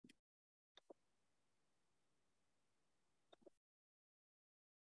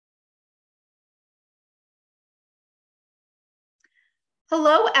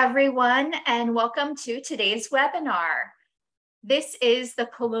Hello, everyone, and welcome to today's webinar. This is the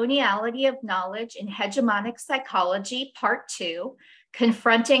Coloniality of Knowledge in Hegemonic Psychology, Part 2,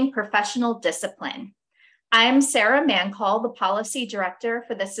 Confronting Professional Discipline. I'm Sarah Mancall, the Policy Director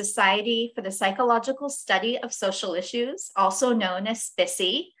for the Society for the Psychological Study of Social Issues, also known as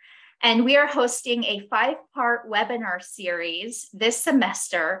SPISSY, and we are hosting a 5-part webinar series this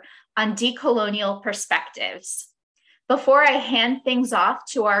semester on decolonial perspectives. Before I hand things off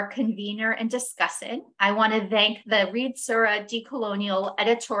to our convener and discussant, I want to thank the Reed Sura Decolonial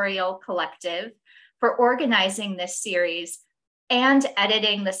Editorial Collective for organizing this series and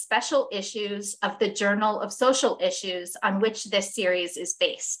editing the special issues of the Journal of Social Issues on which this series is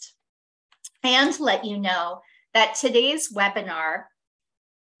based. And let you know that today's webinar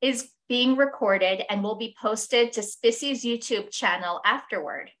is being recorded and will be posted to SPISSY's YouTube channel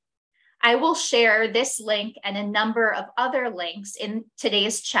afterward. I will share this link and a number of other links in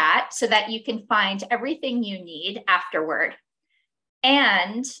today's chat so that you can find everything you need afterward.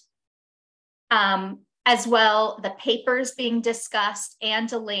 And as well, the papers being discussed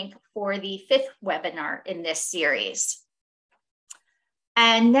and a link for the 5th webinar in this series.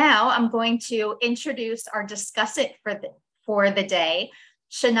 And now I'm going to introduce our discussant for the day,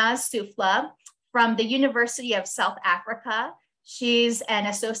 Shahnaaz Suffla from the University of South Africa. She's an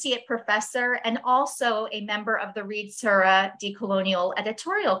associate professor and also a member of the Reed Sura Decolonial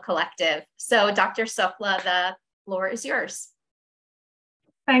Editorial Collective. So Dr. Suffla, the floor is yours.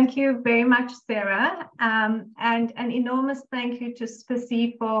 Thank you very much, Sarah. And an enormous thank you to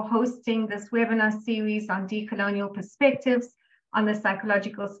SPISSY for hosting this webinar series on decolonial perspectives on the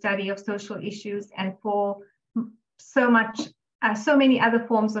psychological study of social issues, and for so many other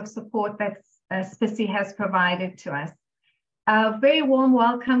forms of support that SPISSY has provided to us. A very warm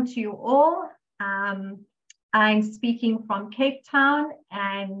welcome to you all. I'm speaking from Cape Town,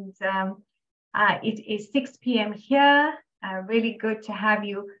 and it is 6 p.m. here. Really good to have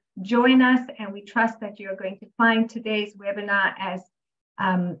you join us, and we trust that you're going to find today's webinar as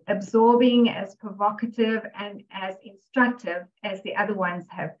absorbing, as provocative, and as instructive as the other ones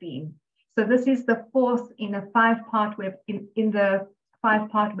have been. So this is the 4th in a 5-part in the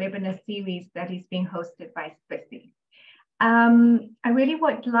 5-part webinar series that is being hosted by SPISSY. I really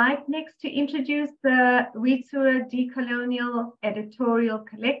would like next to introduce the Reed Sura Decolonial Editorial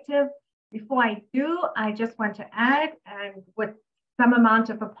Collective. Before I do, I just want to add, and with some amount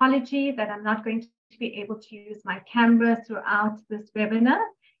of apology, that I'm not going to be able to use my camera throughout this webinar,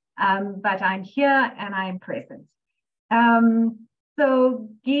 but I'm here and I'm present. So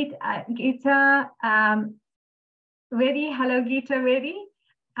Geeta, ready? Hello, Geeta, ready?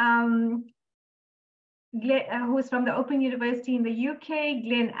 Who's from the Open University in the UK,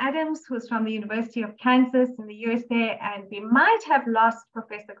 Glenn Adams, who's from the University of Kansas in the USA, and we might have lost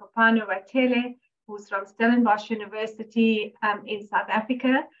Professor Kopano Ratele, who's from Stellenbosch University in South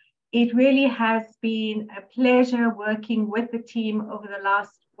Africa. It really has been a pleasure working with the team over the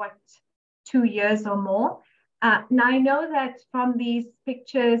last, 2 years or more. Now I know that from these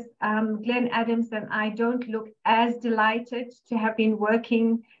pictures, Glenn Adams and I don't look as delighted to have been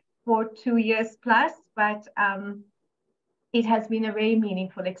working for 2 years plus, but it has been a very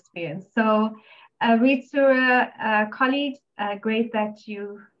meaningful experience. So Reed Sura colleagues, great that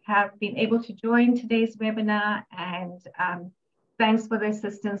you have been able to join today's webinar, and thanks for the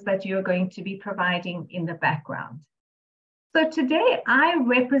assistance that you're going to be providing in the background. So today I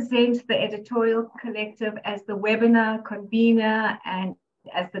represent the editorial collective as the webinar convener and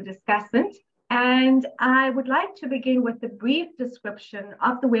as the discussant. And I would like to begin with a brief description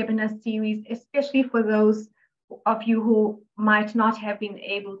of the webinar series, especially for those of you who might not have been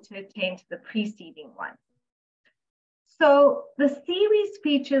able to attend the preceding one. So the series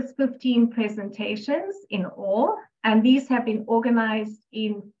features 15 presentations in all, and these have been organized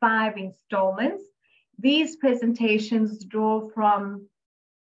in 5 installments. These presentations draw from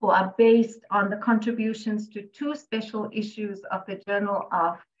or are based on the contributions to 2 special issues of the Journal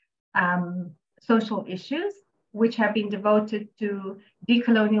of Social Issues, which have been devoted to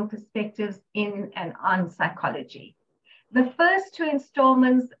decolonial perspectives in and on psychology. The first 2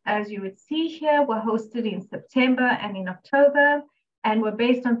 installments, as you would see here, were hosted in September and in October, and were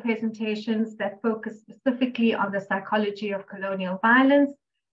based on presentations that focus specifically on the psychology of colonial violence.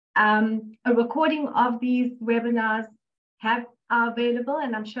 A recording of these webinars are available,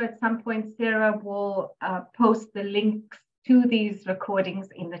 and I'm sure at some point Sarah will post the links to these recordings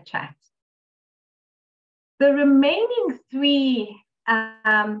in the chat. The remaining 3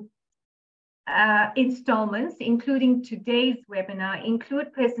 installments, including today's webinar,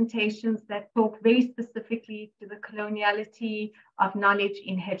 include presentations that talk very specifically to the coloniality of knowledge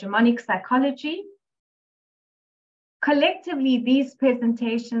in hegemonic psychology. Collectively, these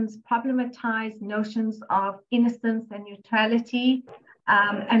presentations problematize notions of innocence and neutrality,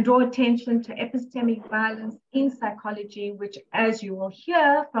 and draw attention to epistemic violence in psychology, which, as you will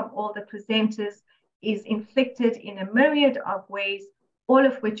hear from all the presenters, is inflicted in a myriad of ways, all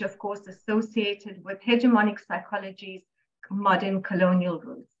of which, of course, associated with hegemonic psychology's modern colonial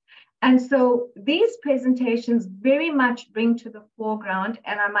roots. And so these presentations very much bring to the foreground,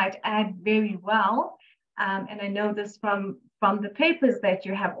 and I might add very well, and I know this from the papers that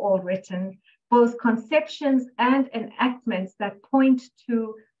you have all written, both conceptions and enactments that point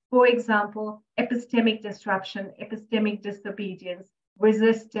to, for example, epistemic disruption, epistemic disobedience,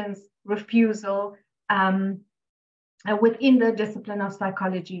 resistance, refusal, within the discipline of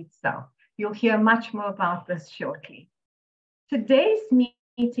psychology itself. You'll hear much more about this shortly. Today's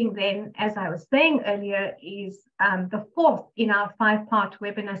meeting then, as I was saying earlier, is the fourth in our 5-part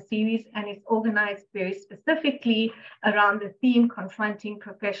webinar series, and it's organized very specifically around the theme confronting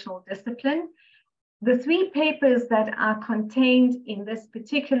professional discipline. The 3 papers that are contained in this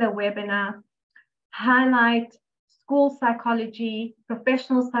particular webinar highlight school psychology,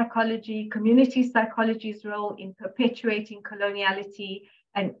 professional psychology, community psychology's role in perpetuating coloniality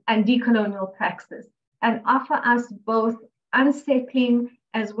and decolonial praxis, and offer us both unsettling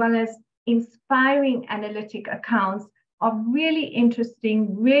as well as inspiring analytic accounts of really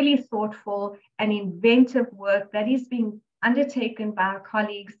interesting, really thoughtful and inventive work that is being undertaken by our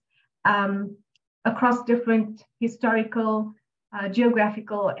colleagues across different historical,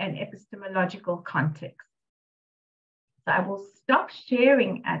 geographical, and epistemological contexts. So I will stop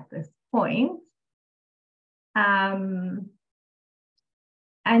sharing at this point and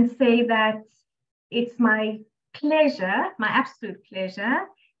say that it's my pleasure, my absolute pleasure,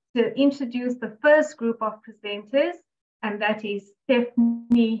 to introduce the first group of presenters, and that is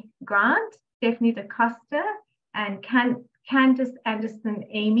Stephanie Grant, Stephanie DaCosta, and Kandyce Anderson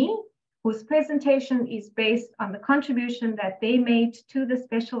Amie, whose presentation is based on the contribution that they made to the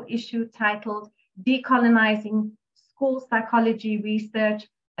special issue titled Decolonizing School Psychology Research,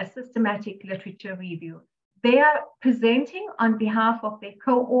 a Systematic Literature Review. They are presenting on behalf of their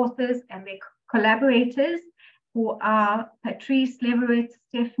co-authors and their collaborators, who are Patrice Leverett,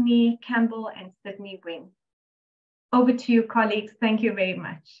 Stephanie Campbell, and Sydney Wynn. Over to you, colleagues. Thank you very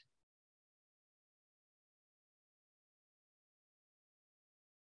much.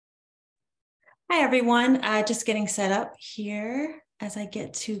 Hi, everyone. Just getting set up here as I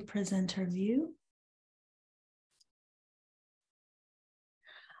get to presenter view.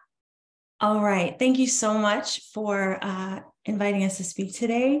 All right. Thank you so much for inviting us to speak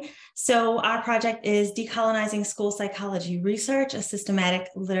today. So our project is Decolonizing School Psychology Research, a Systematic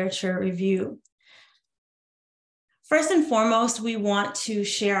Literature Review. First and foremost, we want to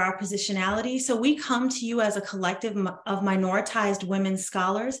share our positionality. So we come to you as a collective of minoritized women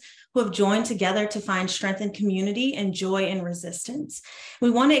scholars who have joined together to find strength in community and joy in resistance.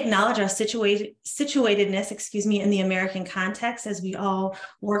 We want to acknowledge our situatedness, in the American context as we all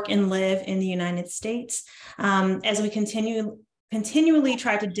work and live in the United States, as we continually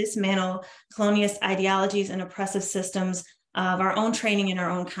try to dismantle colonialist ideologies and oppressive systems of our own training in our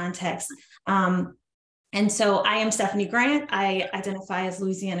own context. And so I am Stephanie Grant. I identify as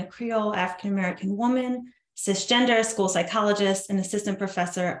Louisiana Creole, African-American woman, cisgender, school psychologist, and assistant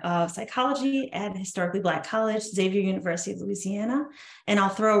professor of psychology at Historically Black College, Xavier University of Louisiana. And I'll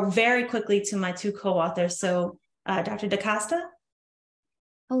throw very quickly to my 2 co-authors. So Dr. DaCosta.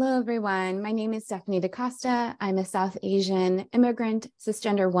 Hello, everyone. My name is Stephanie DaCosta. I'm a South Asian immigrant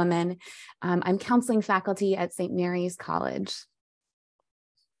cisgender woman. I'm counseling faculty at St. Mary's College.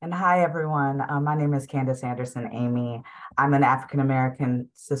 And hi, everyone. My name is Kandyce Anderson Amie. I'm an African-American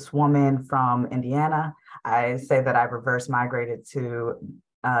cis woman from Indiana. I say that I reverse migrated to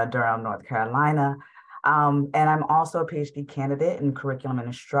Durham, North Carolina. And I'm also a PhD candidate in curriculum and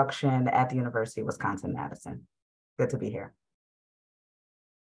instruction at the University of Wisconsin-Madison. Good to be here.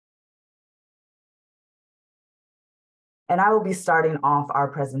 And I will be starting off our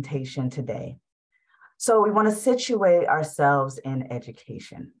presentation today. So we want to situate ourselves in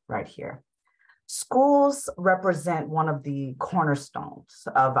education right here. Schools represent one of the cornerstones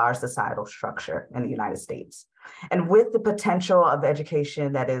of our societal structure in the United States. And with the potential of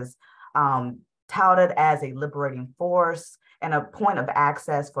education that is touted as a liberating force and a point of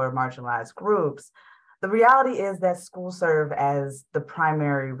access for marginalized groups, the reality is that schools serve as the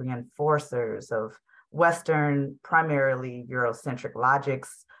primary reinforcers of Western, primarily Eurocentric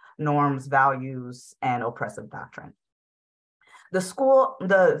logics, norms, values, and oppressive doctrine.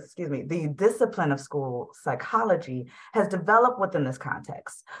 The discipline of school psychology has developed within this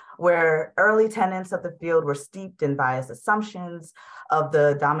context, where early tenets of the field were steeped in biased assumptions of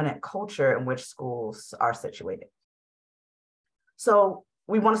the dominant culture in which schools are situated. So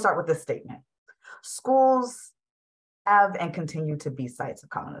we want to start with this statement. Schools have and continue to be sites of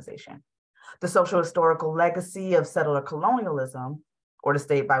colonization. The social historical legacy of settler colonialism, or the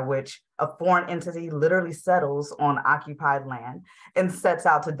state by which a foreign entity literally settles on occupied land and sets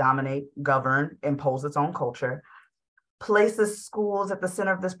out to dominate, govern, impose its own culture, places schools at the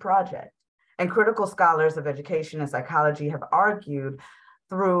center of this project. And critical scholars of education and psychology have argued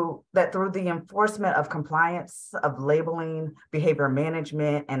through the enforcement of compliance, of labeling, behavior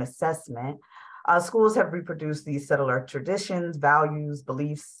management, and assessment, schools have reproduced these settler traditions, values,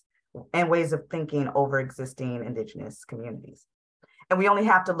 beliefs, and ways of thinking over existing indigenous communities. And we only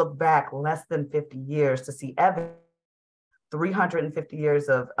have to look back less than 50 years to see evidence, 350 years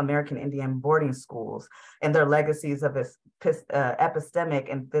of American Indian boarding schools and their legacies of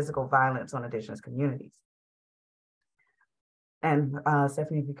epistemic and physical violence on indigenous communities. And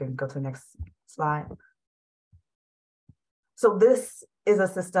Stephanie, if you can go to the next slide. So this is a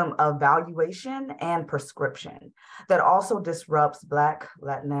system of valuation and prescription that also disrupts Black,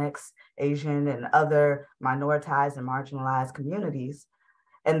 Latinx, Asian, and other minoritized and marginalized communities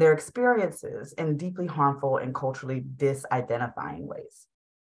and their experiences in deeply harmful and culturally disidentifying ways.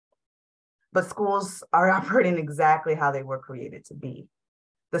 But schools are operating exactly how they were created to be.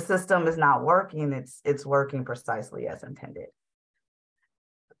 The system is not working, it's working precisely as intended.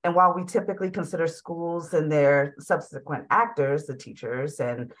 And while we typically consider schools and their subsequent actors, the teachers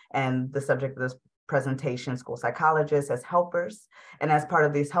and the subject of this presentation, school psychologists, as helpers, and as part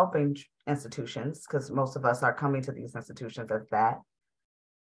of these helping institutions, because most of us are coming to these institutions as that,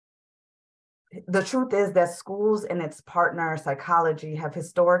 the truth is that schools and its partner psychology have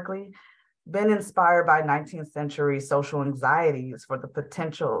historically been inspired by 19th century social anxieties for the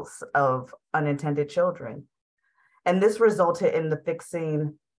potentials of unintended children. And this resulted in the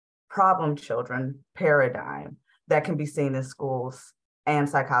fixing problem children paradigm that can be seen in schools and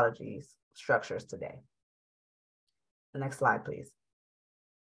psychology structures today. The next slide, please.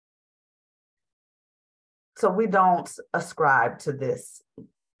 So we don't ascribe to this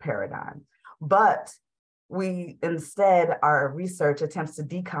paradigm, but we instead, our research attempts to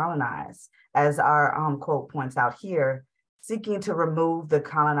decolonize, as our quote points out here, seeking to remove the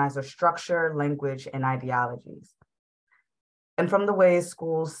colonizer structure, language, and ideologies. And from the ways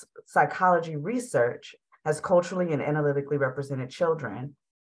schools psychology research has culturally and analytically represented children.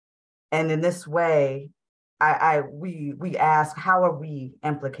 And in this way, we ask, how are we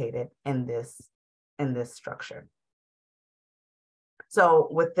implicated in this structure? So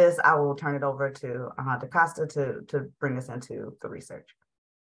with this, I will turn it over to DaCosta to bring us into the research.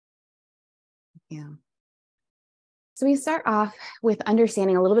 Yeah. So we start off with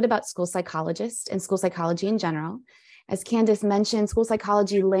understanding a little bit about school psychologists and school psychology in general. As Kandyce mentioned, school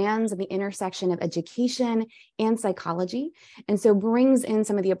psychology lands at the intersection of education and psychology, and so brings in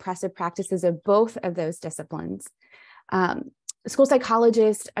some of the oppressive practices of both of those disciplines. School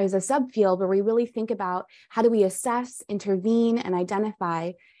psychologist is a subfield where we really think about how do we assess, intervene, and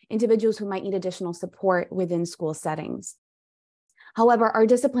identify individuals who might need additional support within school settings. However, our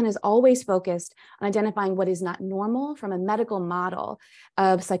discipline is always focused on identifying what is not normal from a medical model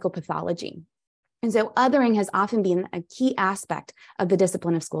of psychopathology. And so othering has often been a key aspect of the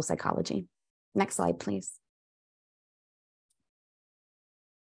discipline of school psychology. Next slide, please.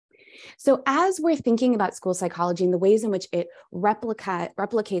 So as we're thinking about school psychology and the ways in which it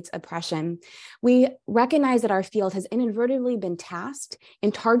replicates oppression, we recognize that our field has inadvertently been tasked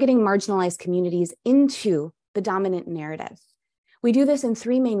in targeting marginalized communities into the dominant narrative. We do this in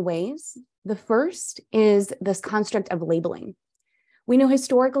three main ways. The first is this construct of labeling. We know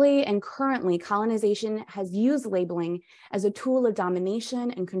historically and currently colonization has used labeling as a tool of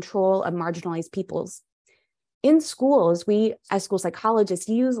domination and control of marginalized peoples. In schools, we as school psychologists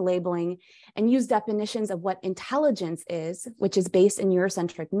use labeling and use definitions of what intelligence is, which is based in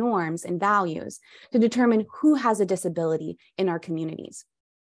Eurocentric norms and values, to determine who has a disability in our communities.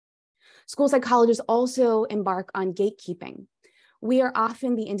 School psychologists also embark on gatekeeping. We are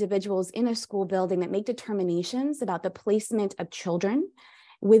often the individuals in a school building that make determinations about the placement of children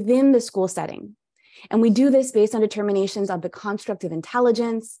within the school setting. And we do this based on determinations of the construct of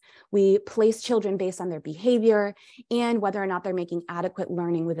intelligence. We place children based on their behavior and whether or not they're making adequate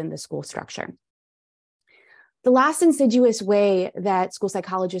learning within the school structure. The last insidious way that school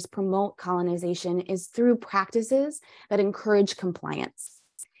psychologists promote colonization is through practices that encourage compliance.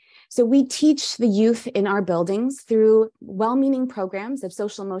 So we teach the youth in our buildings through well-meaning programs of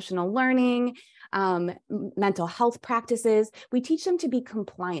social emotional learning, mental health practices. We teach them to be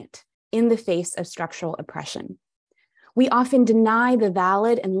compliant in the face of structural oppression. We often deny the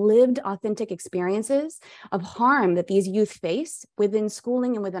valid and lived authentic experiences of harm that these youth face within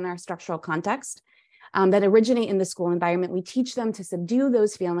schooling and within our structural context that originate in the school environment. We teach them to subdue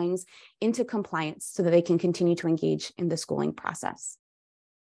those feelings into compliance so that they can continue to engage in the schooling process.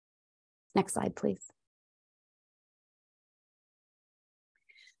 Next slide, please.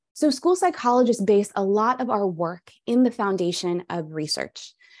 So school psychologists base a lot of our work in the foundation of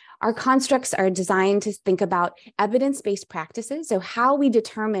research. Our constructs are designed to think about evidence-based practices. So how we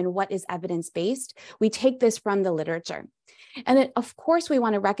determine what is evidence-based, we take this from the literature. And of course, we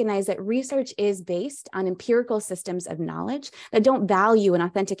want to recognize that research is based on empirical systems of knowledge that don't value and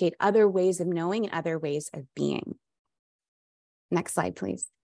authenticate other ways of knowing and other ways of being. Next slide, please.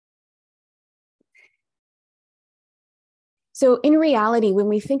 So in reality, when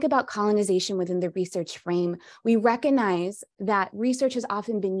we think about colonization within the research frame, we recognize that research has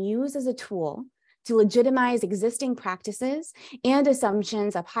often been used as a tool to legitimize existing practices and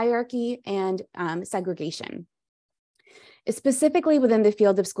assumptions of hierarchy and segregation. Specifically within the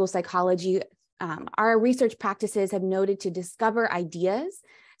field of school psychology, our research practices have noted to discover ideas,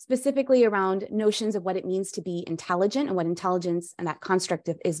 specifically around notions of what it means to be intelligent and what intelligence and that construct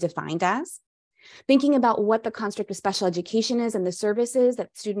is defined as. Thinking about what the construct of special education is and the services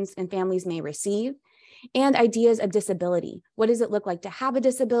that students and families may receive, and ideas of disability. What does it look like to have a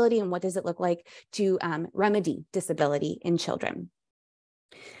disability, and what does it look like to remedy disability in children?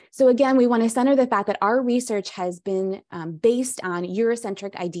 So again, we want to center the fact that our research has been based on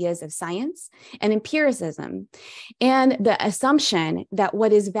Eurocentric ideas of science and empiricism, and the assumption that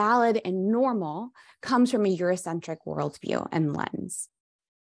what is valid and normal comes from a Eurocentric worldview and lens.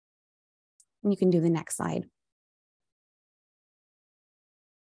 And you can do the next slide.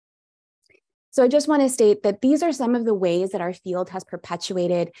 So I just want to state that these are some of the ways that our field has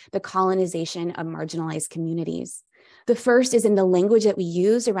perpetuated the colonization of marginalized communities. The first is in the language that we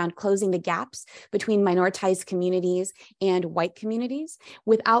use around closing the gaps between minoritized communities and white communities,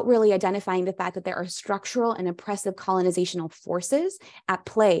 without really identifying the fact that there are structural and oppressive colonizational forces at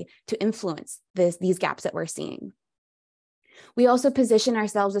play to influence these gaps that we're seeing. We also position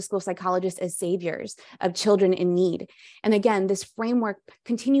ourselves as school psychologists as saviors of children in need. And again, this framework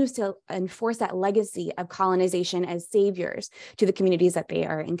continues to enforce that legacy of colonization as saviors to the communities that they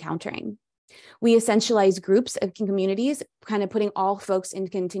are encountering. We essentialize groups of communities, kind of putting all folks in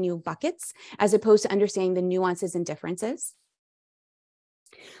continual buckets, as opposed to understanding the nuances and differences.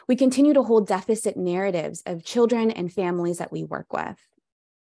 We continue to hold deficit narratives of children and families that we work with.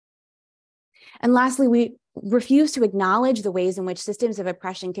 And lastly, we refuse to acknowledge the ways in which systems of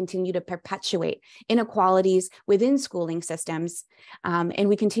oppression continue to perpetuate inequalities within schooling systems, and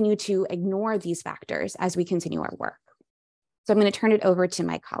we continue to ignore these factors as we continue our work. So I'm going to turn it over to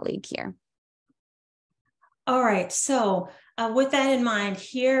my colleague here. All right, so with that in mind,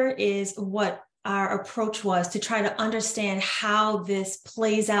 here is what our approach was to try to understand how this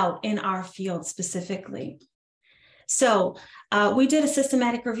plays out in our field specifically. So we did a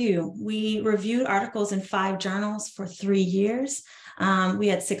systematic review. We reviewed articles in 5 journals for 3 years. We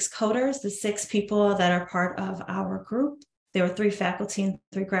had 6 coders, the 6 people that are part of our group. There were 3 faculty and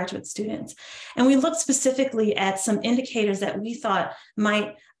 3 graduate students. And we looked specifically at some indicators that we thought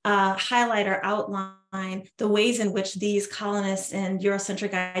might highlight or outline the ways in which these colonist and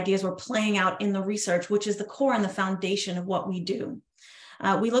Eurocentric ideas were playing out in the research, which is the core and the foundation of what we do.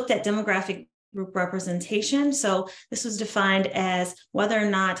 We looked at demographic group representation. So this was defined as whether or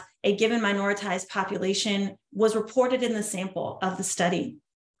not a given minoritized population was reported in the sample of the study.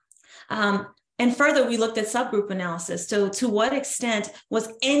 And further, we looked at subgroup analysis. So to what extent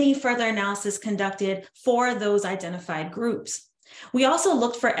was any further analysis conducted for those identified groups? We also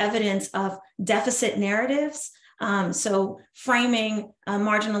looked for evidence of deficit narratives. So framing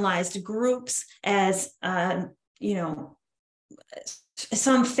marginalized groups as,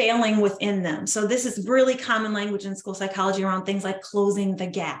 some failing within them. So this is really common language in school psychology around things like closing the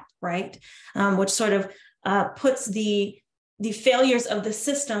gap, right? Which sort of puts the failures of the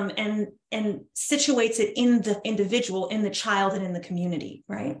system and situates it in the individual, in the child, and in the community,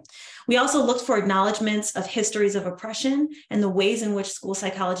 right? We also looked for acknowledgements of histories of oppression and the ways in which school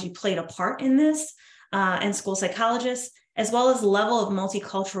psychology played a part in this, and school psychologists, as well as the level of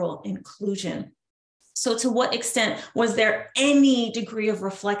multicultural inclusion. So to what extent was there any degree of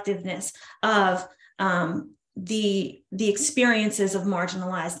reflectiveness of the experiences of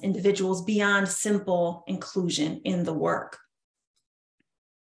marginalized individuals beyond simple inclusion in the work?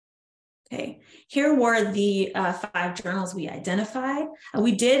 Okay, here were the 5 journals we identified.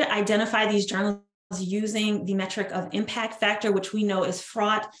 We did identify these journals using the metric of impact factor, which we know is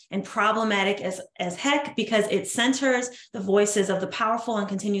fraught and problematic as heck, because it centers the voices of the powerful and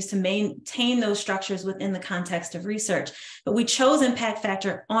continues to maintain those structures within the context of research. But we chose impact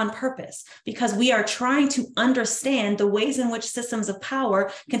factor on purpose because we are trying to understand the ways in which systems of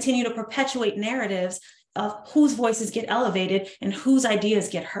power continue to perpetuate narratives of whose voices get elevated and whose ideas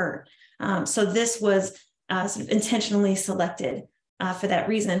get heard. So this was sort of intentionally selected for that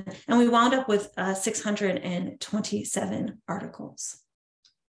reason. And we wound up with 627 articles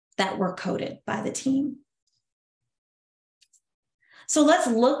that were coded by the team. So let's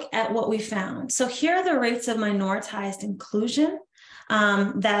look at what we found. So here are the rates of minoritized inclusion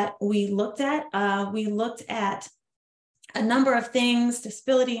that we looked at. We looked at a number of things: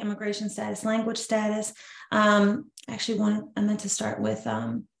 disability, immigration status, language status. Actually, I meant to start with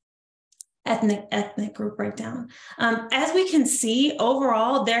ethnic group breakdown. As we can see,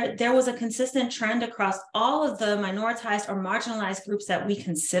 overall, there was a consistent trend across all of the minoritized or marginalized groups that we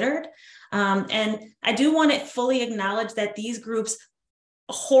considered. And I do want to fully acknowledge that these groups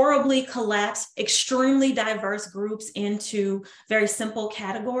horribly collapse extremely diverse groups into very simple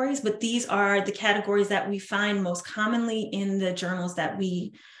categories, but these are the categories that we find most commonly in the journals that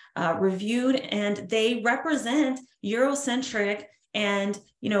we reviewed, and they represent Eurocentric and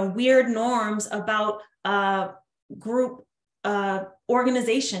weird norms about group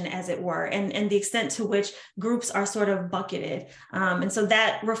organization, as it were, and the extent to which groups are sort of bucketed. And so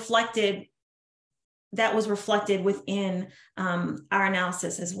that was reflected within our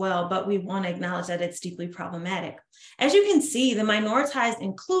analysis as well, but we want to acknowledge that it's deeply problematic. As you can see, the minoritized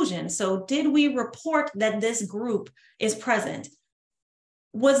inclusion, so did we report that this group is present,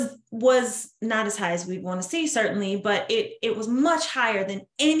 was not as high as we want to see, certainly, but it was much higher than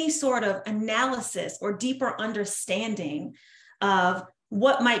any sort of analysis or deeper understanding of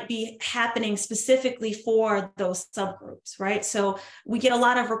what might be happening specifically for those subgroups, right? So we get a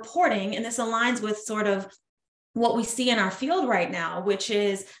lot of reporting, and this aligns with sort of what we see in our field right now, which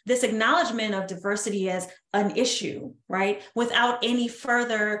is this acknowledgement of diversity as an issue, right? Without any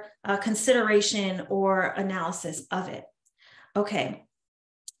further consideration or analysis of it. Okay.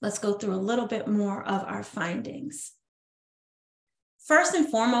 Let's go through a little bit more of our findings. First and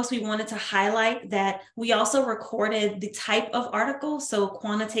foremost, we wanted to highlight that we also recorded the type of article, so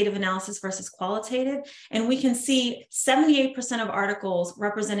quantitative analysis versus qualitative, and we can see 78% of articles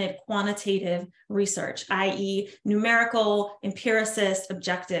represented quantitative research, i.e. numerical, empiricist,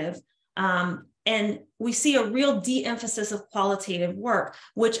 objective, and we see a real de-emphasis of qualitative work,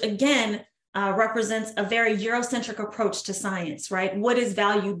 which again, represents a very Eurocentric approach to science, right? What is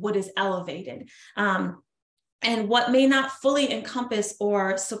valued, what is elevated, and what may not fully encompass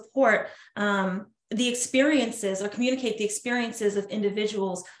or support the experiences or communicate the experiences of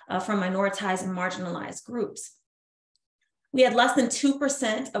individuals from minoritized and marginalized groups. We had less than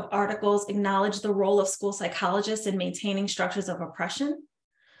 2% of articles acknowledge the role of school psychologists in maintaining structures of oppression.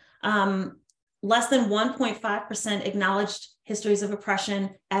 Less than 1.5% acknowledged histories of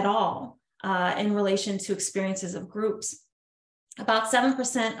oppression at all. In relation to experiences of groups. About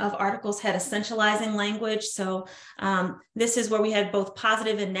 7% of articles had essentializing language. So this is where we had both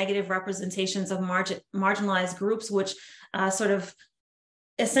positive and negative representations of marginalized groups, which sort of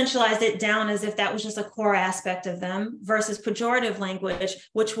essentialized it down as if that was just a core aspect of them, versus pejorative language,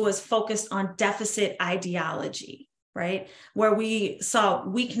 which was focused on deficit ideology, right? Where we saw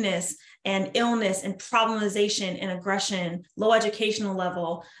weakness and illness and problematization and aggression, low educational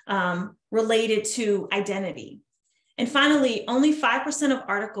level, related to identity. And finally, only 5% of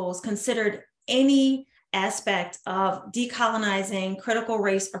articles considered any aspect of decolonizing, critical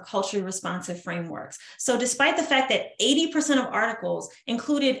race, or culturally responsive frameworks. So despite the fact that 80% of articles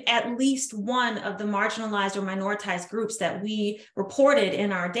included at least one of the marginalized or minoritized groups that we reported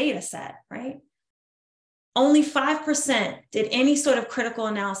in our data set, right? Only 5% did any sort of critical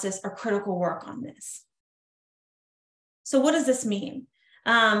analysis or critical work on this. So what does this mean?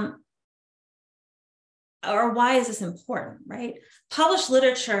 Or why is this important, right? Published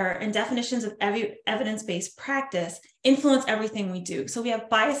literature and definitions of evidence-based practice influence everything we do. So we have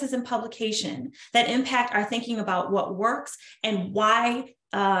biases in publication that impact our thinking about what works and why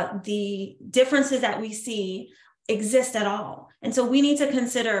the differences that we see exist at all. And so we need to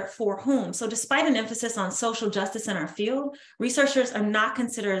consider for whom. So despite an emphasis on social justice in our field, researchers are not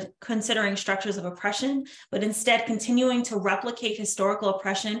considering structures of oppression, but instead continuing to replicate historical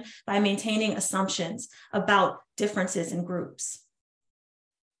oppression by maintaining assumptions about differences in groups.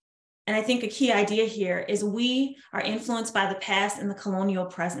 And I think a key idea here is we are influenced by the past and the colonial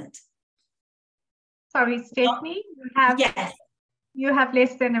present. Sorry, Stephanie, Yes. You have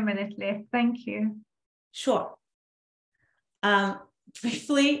less than a minute left. Thank you. Sure.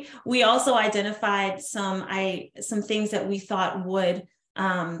 Briefly, we also identified some things that we thought would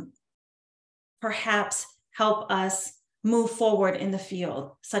perhaps help us move forward in the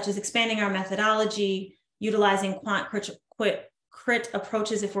field, such as expanding our methodology, utilizing crit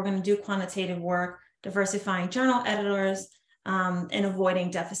approaches if we're going to do quantitative work, diversifying journal editors, and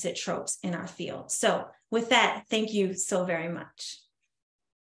avoiding deficit tropes in our field. So with that, thank you so very much.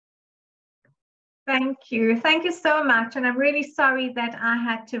 Thank you. Thank you so much. And I'm really sorry that I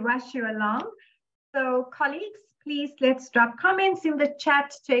had to rush you along. So colleagues, please let's drop comments in the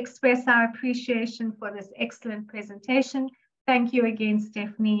chat to express our appreciation for this excellent presentation. Thank you again,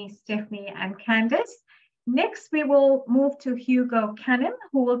 Stephanie, and Kandyce. Next, we will move to Hugo Canham,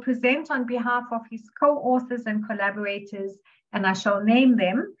 who will present on behalf of his co-authors and collaborators, and I shall name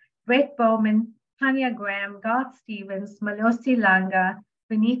them: Brett Bowman, Tanya Graham, Garth Stevens, Malosi Langa,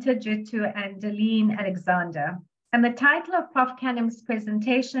 Benita Jitu, and Deline Alexander. And the title of Prof. Canham's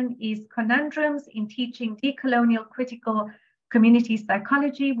presentation is Conundrums in Teaching Decolonial Critical Community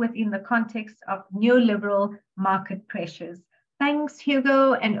Psychology within the Context of Neoliberal Market Pressures. Thanks,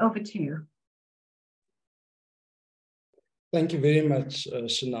 Hugo, and over to you. Thank you very much,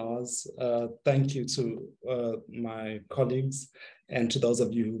 Shahnaaz. Thank you to my colleagues and to those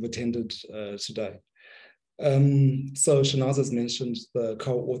of you who've attended today. So Shahnaaz has mentioned the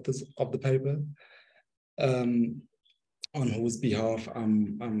co-authors of the paper, on whose behalf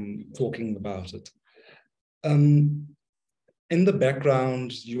I'm talking about it. In the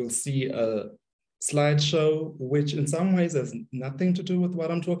background, you'll see a slideshow, which in some ways has nothing to do with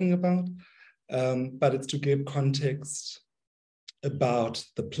what I'm talking about, but it's to give context about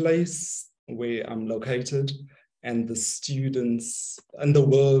the place where I'm located and the students and the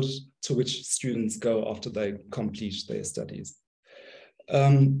world to which students go after they complete their studies.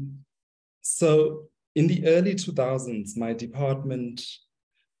 So in the early 2000s, my department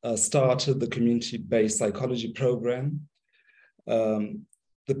started the community-based psychology program.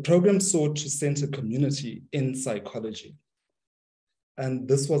 The program sought to center community in psychology. And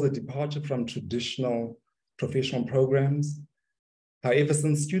this was a departure from traditional professional programs. However,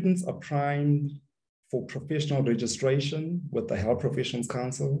 since students are primed for professional registration with the Health Professions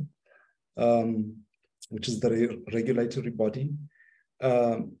Council, which is the regulatory body,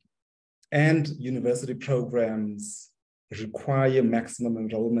 and university programs require maximum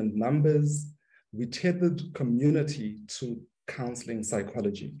enrollment numbers, we tethered community to counseling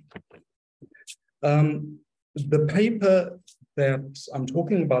psychology. The paper that I'm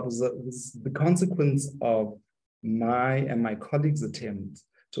talking about was the consequence of my and my colleagues' attempt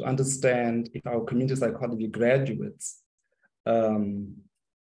to understand if our community psychology graduates, are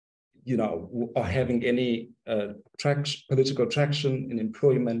having any political traction in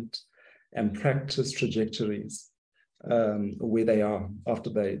employment and practice trajectories where they are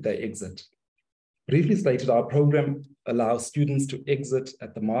after they exit. Briefly stated, our program allows students to exit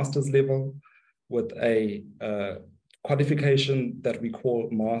at the master's level with a qualification that we call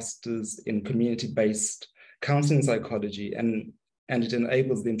Masters in Community-Based Counseling Psychology, and it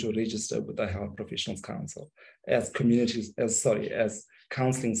enables them to register with the Health Professions Council as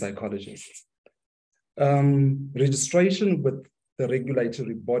counseling psychologists. Registration with the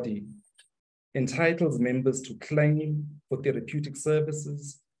regulatory body entitles members to claim for therapeutic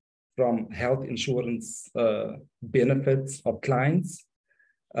services from health insurance benefits of clients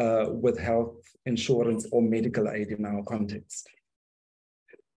with health insurance or medical aid in our context.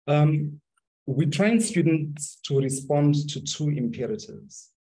 We train students to respond to two imperatives: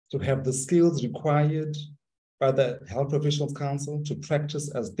 to have the skills required by the Health Professions Council to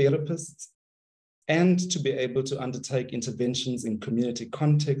practice as therapists, and to be able to undertake interventions in community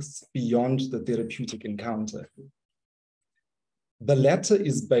contexts beyond the therapeutic encounter. The latter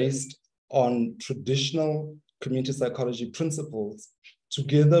is based on traditional community psychology principles,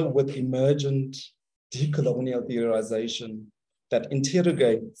 together with emergent decolonial theorization that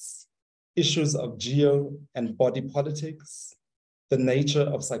interrogates issues of geo and body politics, the nature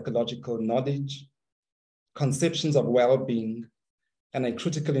of psychological knowledge, conceptions of well-being, and a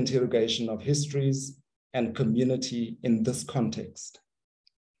critical interrogation of histories and community in this context.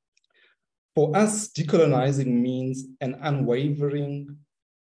 For us, decolonizing means an unwavering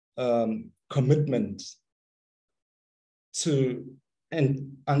commitment to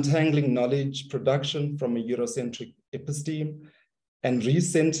untangling knowledge production from a Eurocentric episteme and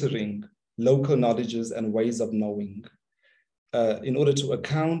recentering local knowledges and ways of knowing in order to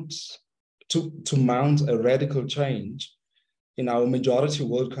mount a radical change in our majority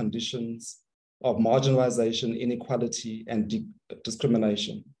world conditions of marginalization, inequality, and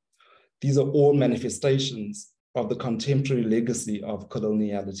discrimination. These are all manifestations of the contemporary legacy of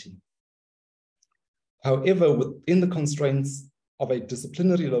coloniality. However, within the constraints of a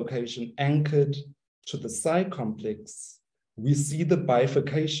disciplinary location anchored to the psi complex, we see the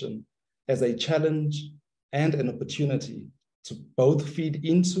bifurcation as a challenge and an opportunity to both feed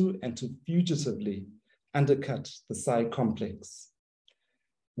into and to fugitively undercut the psi complex.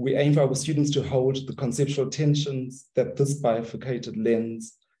 We aim for our students to hold the conceptual tensions that this bifurcated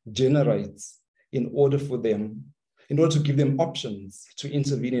lens generates in order to give them options to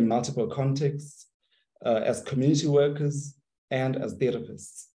intervene in multiple contexts as community workers and as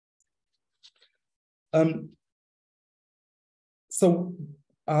therapists. So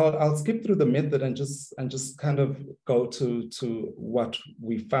I'll skip through the method and just kind of go to what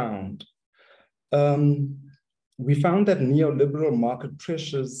we found. We found that neoliberal market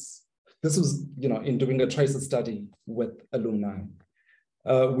pressures, this was, in doing a tracer study with alumni.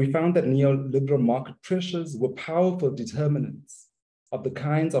 We found that neoliberal market pressures were powerful determinants of the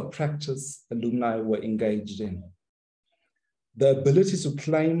kinds of practice alumni were engaged in. The ability to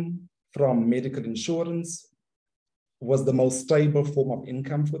claim from medical insurance was the most stable form of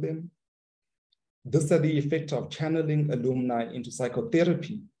income for them. This had the effect of channeling alumni into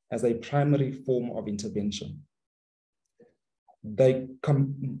psychotherapy as a primary form of intervention. They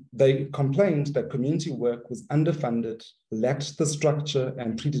complained that community work was underfunded, lacked the structure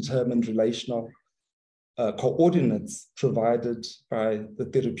and predetermined relational coordinates provided by the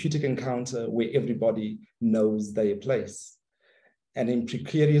therapeutic encounter where everybody knows their place. And in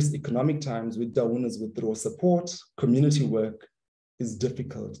precarious economic times where donors withdraw support, community work is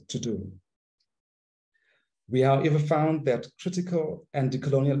difficult to do. We, however, found that critical and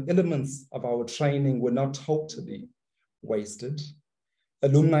decolonial elements of our training were not totally wasted.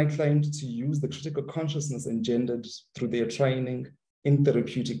 Alumni claimed to use the critical consciousness engendered through their training in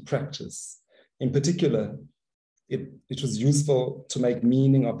therapeutic practice. In particular, it was useful to make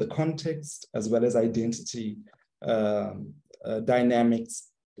meaning of the context as well as identity dynamics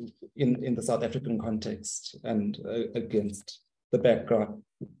in the South African context and against the backdrop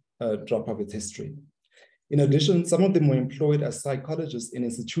of its history. In addition, some of them were employed as psychologists in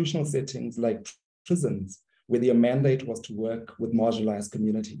institutional settings like prisons, where their mandate was to work with marginalized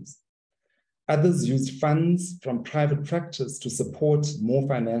communities. Others used funds from private practice to support more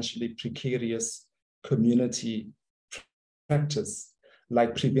financially precarious community practice,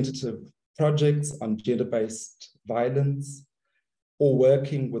 like preventative projects on gender-based violence, or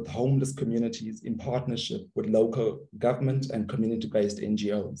working with homeless communities in partnership with local government and community-based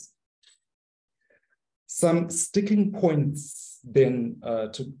NGOs. Some sticking points then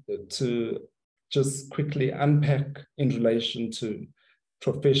to just quickly unpack in relation to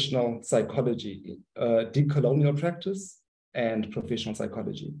professional psychology, decolonial practice and professional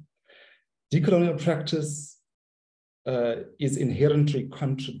psychology. Decolonial practice is inherently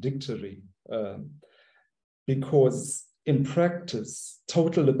contradictory because in practice,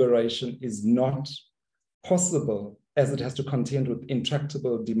 total liberation is not possible as it has to contend with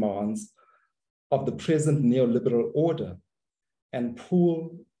intractable demands of the present neoliberal order and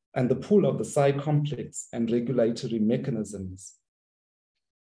the pool of the psi complex and regulatory mechanisms.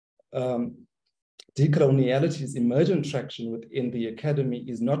 Decoloniality's emergent traction within the academy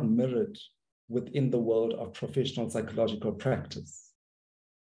is not mirrored within the world of professional psychological practice.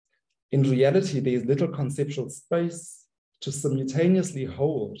 In reality, there is little conceptual space to simultaneously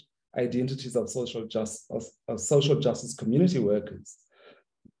hold identities of social justice community workers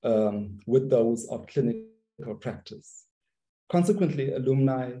with those of clinical practice. Consequently,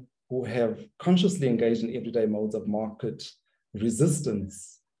 alumni who have consciously engaged in everyday modes of market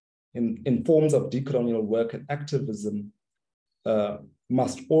resistance in forms of decolonial work and activism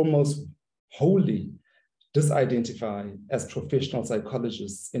must almost wholly disidentify as professional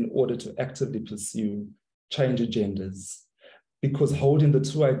psychologists in order to actively pursue change agendas, because holding the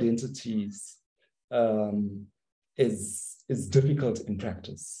two identities is difficult in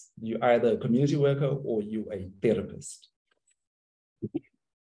practice. You're either a community worker or you're a therapist.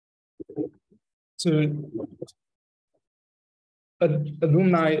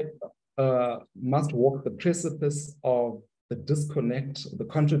 Alumni must walk the precipice of the disconnect, the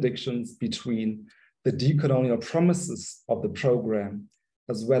contradictions between the decolonial promises of the program,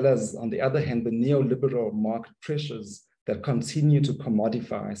 as well as, on the other hand, the neoliberal market pressures that continue to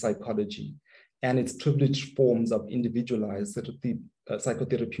commodify psychology and its privileged forms of individualized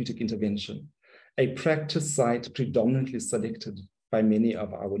psychotherapeutic intervention, a practice site predominantly selected by many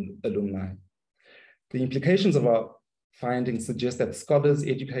of our alumni. The implications of our findings suggest that scholars,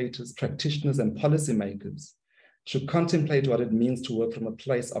 educators, practitioners, and policymakers should contemplate what it means to work from a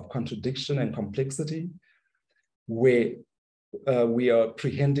place of contradiction and complexity, where we are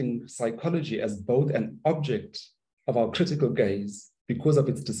apprehending psychology as both an object of our critical gaze because of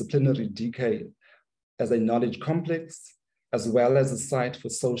its disciplinary decay as a knowledge complex, as well as a site for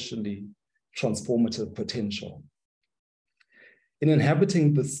socially transformative potential. In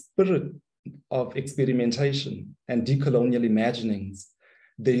inhabiting the spirit of experimentation and decolonial imaginings,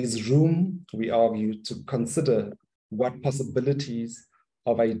 there is room, we argue, to consider what possibilities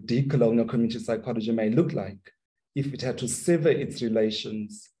of a decolonial community psychology may look like if it had to sever its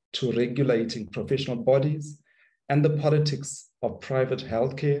relations to regulating professional bodies and the politics of private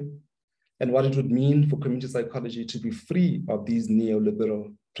healthcare, and what it would mean for community psychology to be free of these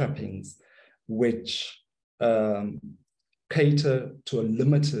neoliberal trappings, which cater to a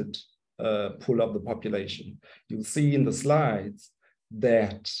limited pool of the population. You'll see in the slides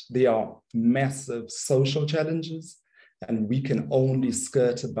that there are massive social challenges, and we can only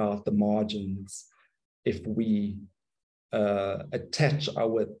skirt about the margins if we attach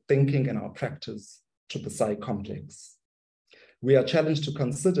our thinking and our practice to the psych complex. We are challenged to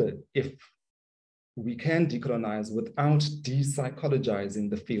consider if we can decolonize without de-psychologizing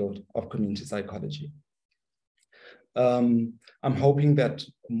the field of community psychology. I'm hoping that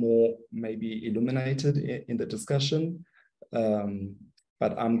more may be illuminated in the discussion,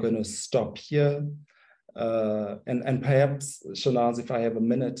 but I'm going to stop here. And perhaps, Shahnaaz, if I have a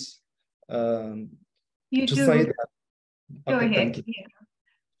minute you to do. say that. Go okay, ahead. thank you.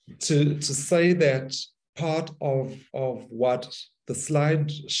 Yeah. To say that part of what the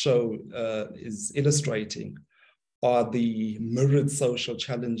slideshow is illustrating are the myriad social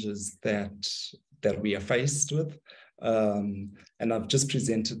challenges that we are faced with. And I've just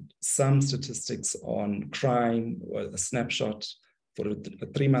presented some statistics on crime, or a snapshot for a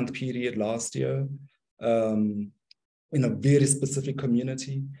 3-month period last year in a very specific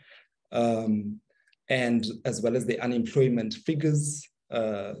community, and as well as the unemployment figures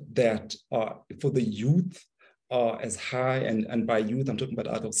that are for the youth are as high, and by youth I'm talking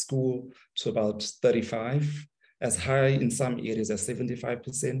about out of school, to about 35, as high in some areas as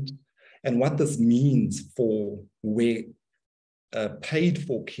 75%. And what this means for where paid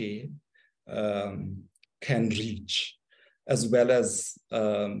for care can reach, as well as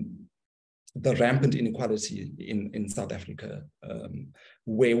the rampant inequality in South Africa,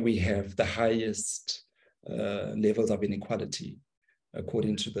 where we have the highest levels of inequality,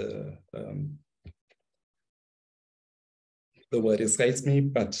 according to the word escapes me,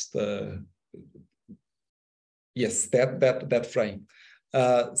 but yes, that frame.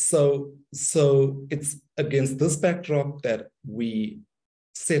 So it's against this backdrop that we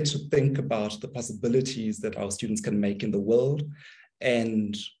set to think about the possibilities that our students can make in the world.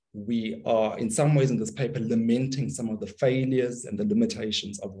 And we are, in some ways in this paper, lamenting some of the failures and the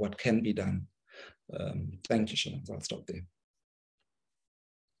limitations of what can be done. Thank you, Shahnaaz. I'll stop there.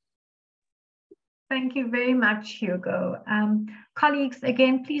 Thank you very much, Hugo. Colleagues,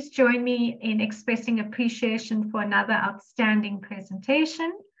 again, please join me in expressing appreciation for another outstanding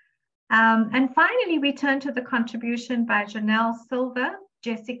presentation. And finally, we turn to the contribution by Janelle Silva,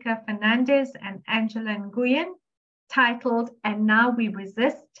 Jesica Fernández, and Angela Nguyen, titled, "And Now We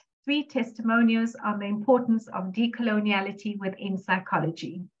Resist, 3 Testimonios on the Importance of Decoloniality Within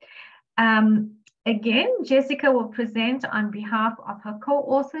Psychology." Again, Jesica will present on behalf of her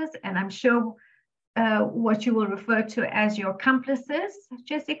co-authors, and I'm sure what you will refer to as your accomplices.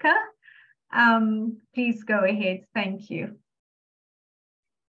 Jesica, please go ahead. Thank you.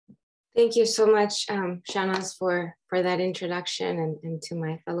 Thank you so much, Shahnaaz, for that introduction, and to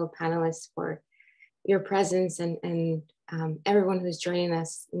my fellow panelists for your presence, and everyone who's joining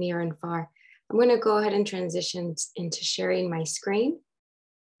us near and far. I'm going to go ahead and transition into sharing my screen,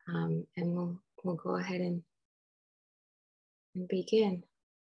 and we'll go ahead and begin.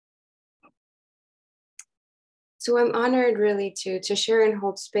 So I'm honored really to share and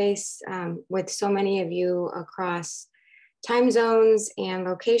hold space with so many of you across time zones and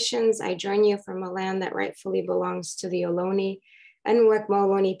locations. I join you from a land that rightfully belongs to the Ohlone and Wekma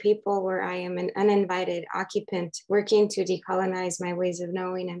Ohlone people, where I am an uninvited occupant working to decolonize my ways of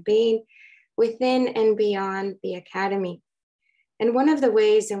knowing and being within and beyond the academy. And one of the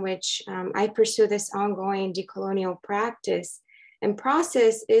ways in which I pursue this ongoing decolonial practice and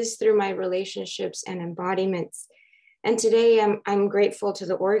process is through my relationships and embodiments. And today I'm grateful to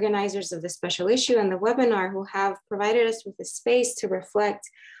the organizers of the special issue and the webinar who have provided us with a space to reflect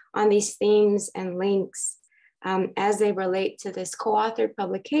on these themes and links as they relate to this co-authored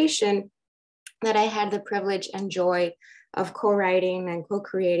publication that I had the privilege and joy of co-writing and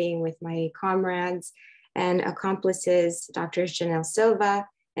co-creating with my comrades and accomplices, Drs. Janelle Silva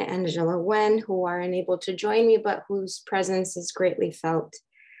and Angela Wen, who are unable to join me, but whose presence is greatly felt.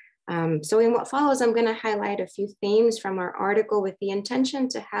 So in what follows, I'm going to highlight a few themes from our article with the intention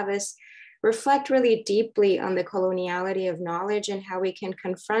to have us reflect really deeply on the coloniality of knowledge and how we can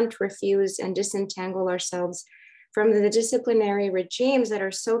confront, refuse, and disentangle ourselves from the disciplinary regimes that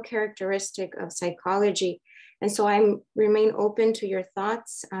are so characteristic of psychology. And so I remain open to your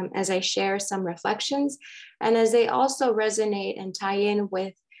thoughts as I share some reflections and as they also resonate and tie in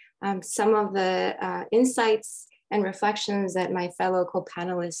with some of the insights and reflections that my fellow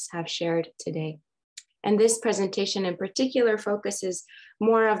co-panelists have shared today. And this presentation in particular focuses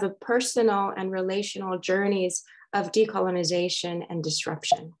more of the personal and relational journeys of decolonization and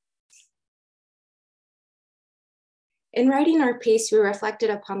disruption. In writing our piece, we reflected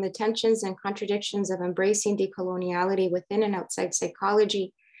upon the tensions and contradictions of embracing decoloniality within and outside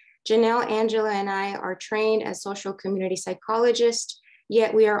psychology. Janelle, Angela, and I are trained as social community psychologists,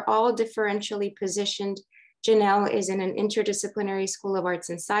 yet we are all differentially positioned. Janelle is in an interdisciplinary school of arts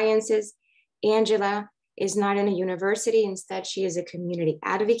and sciences. Angela is not in a university. Instead, she is a community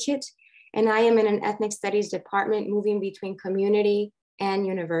advocate. And I am in an ethnic studies department moving between community and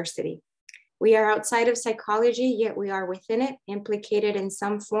university. We are outside of psychology, yet we are within it, implicated in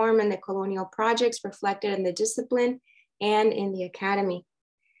some form in the colonial projects reflected in the discipline and in the academy.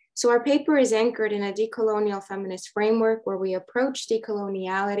 So our paper is anchored in a decolonial feminist framework where we approach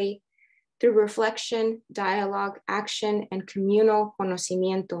decoloniality through reflection, dialogue, action, and communal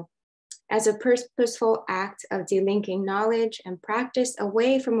conocimiento as a purposeful act of delinking knowledge and practice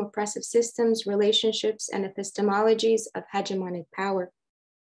away from oppressive systems, relationships, and epistemologies of hegemonic power.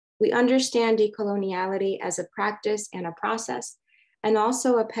 We understand decoloniality as a practice and a process, and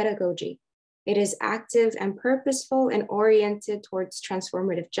also a pedagogy. It is active and purposeful and oriented towards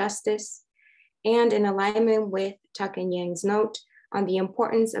transformative justice, and in alignment with Tuck and Yang's note on the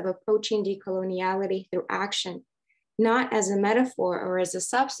importance of approaching decoloniality through action, not as a metaphor or as a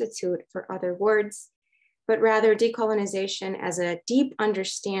substitute for other words, but rather decolonization as a deep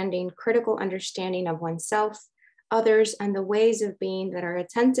understanding, critical understanding of oneself, others, and the ways of being that are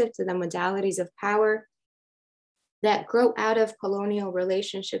attentive to the modalities of power that grow out of colonial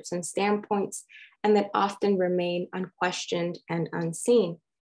relationships and standpoints, and that often remain unquestioned and unseen.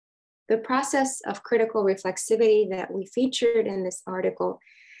 The process of critical reflexivity that we featured in this article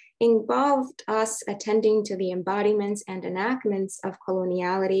involved us attending to the embodiments and enactments of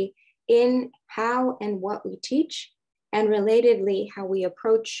coloniality in how and what we teach, and relatedly, how we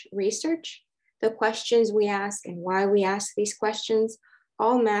approach research. The questions we ask and why we ask these questions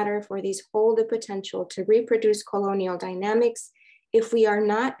all matter, for these hold the potential to reproduce colonial dynamics if we are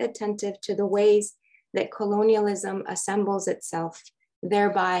not attentive to the ways that colonialism assembles itself,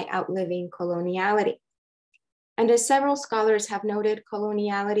 thereby outliving coloniality. And as several scholars have noted,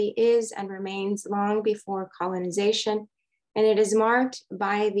 coloniality is and remains long before colonization, and it is marked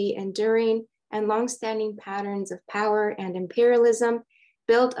by the enduring and longstanding patterns of power and imperialism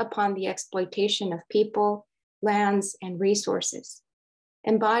built upon the exploitation of people, lands, and resources.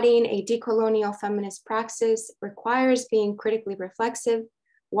 Embodying a decolonial feminist praxis requires being critically reflexive,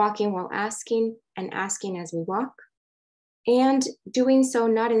 walking while asking, and asking as we walk, and doing so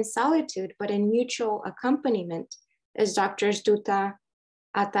not in solitude, but in mutual accompaniment, as Drs. Duta,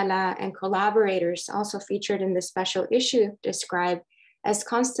 Atala, and collaborators also featured in the special issue describe as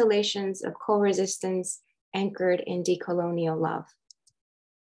constellations of co-resistance anchored in decolonial love.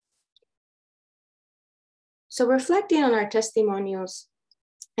 So reflecting on our testimonials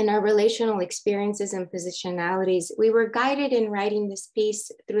and our relational experiences and positionalities, we were guided in writing this piece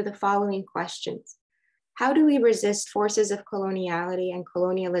through the following questions. How do we resist forces of coloniality and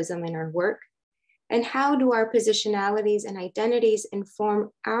colonialism in our work? And how do our positionalities and identities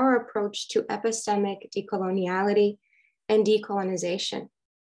inform our approach to epistemic decoloniality and decolonization?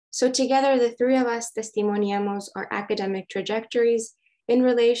 So together, the three of us testimoniamos our academic trajectories in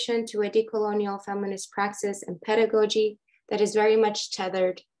relation to a decolonial feminist praxis and pedagogy that is very much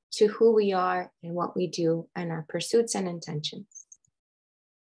tethered to who we are and what we do and our pursuits and intentions.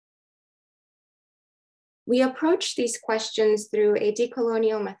 We approach these questions through a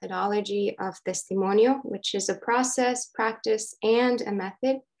decolonial methodology of testimonio, which is a process, practice, and a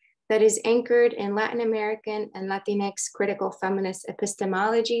method that is anchored in Latin American and Latinx critical feminist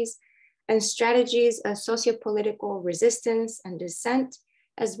epistemologies and strategies of sociopolitical resistance and dissent,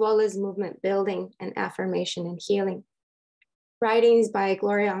 as well as movement building and affirmation and healing. Writings by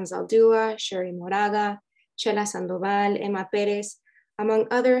Gloria Anzaldúa, Sherry Moraga, Chela Sandoval, Emma Perez among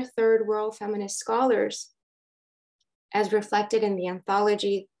other third world feminist scholars, as reflected in the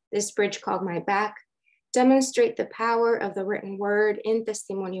anthology, This Bridge Called My Back, demonstrate the power of the written word in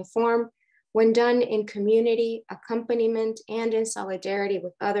testimonio form when done in community, accompaniment, and in solidarity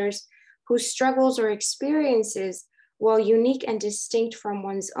with others whose struggles or experiences, while unique and distinct from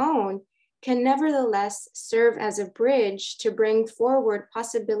one's own, can nevertheless serve as a bridge to bring forward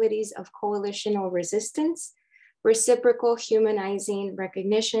possibilities of coalitional resistance, reciprocal humanizing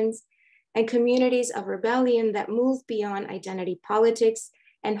recognitions, and communities of rebellion that move beyond identity politics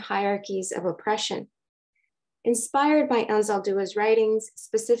and hierarchies of oppression. Inspired by Anzaldua's writings,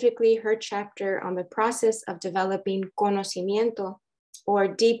 specifically her chapter on the process of developing conocimiento, or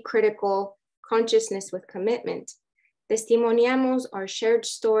deep critical consciousness with commitment, testimoniamos are shared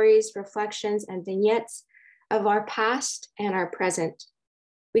stories, reflections, and vignettes of our past and our present.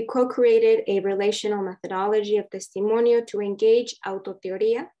 We co-created a relational methodology of testimonio to engage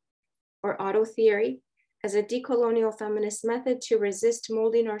autoteoria, or auto theory, as a decolonial feminist method to resist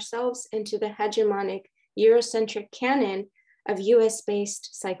molding ourselves into the hegemonic Eurocentric canon of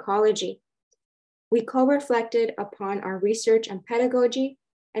US-based psychology. We co-reflected upon our research and pedagogy,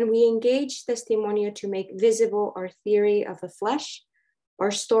 and we engaged testimonio to make visible our theory of the flesh,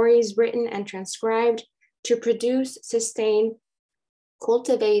 our stories written and transcribed to produce, sustain,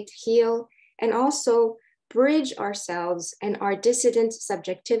 cultivate, heal, and also bridge ourselves and our dissident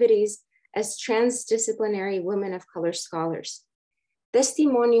subjectivities as transdisciplinary women of color scholars.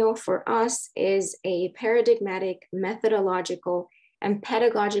 Testimonio for us is a paradigmatic, methodological, and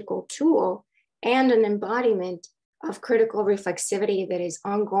pedagogical tool and an embodiment of critical reflexivity that is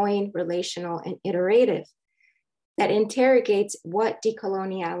ongoing, relational, and iterative, that interrogates what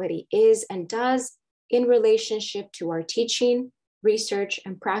decoloniality is and does in relationship to our teaching, research,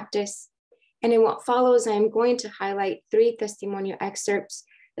 and practice. And in what follows, I am going to highlight 3 testimonio excerpts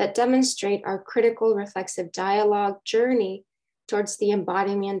that demonstrate our critical reflexive dialogue journey towards the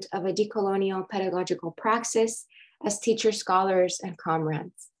embodiment of a decolonial pedagogical praxis as teachers, scholars, and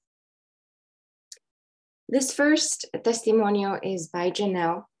comrades. This first testimonio is by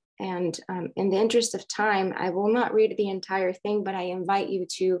Janelle, and in the interest of time, I will not read the entire thing, but I invite you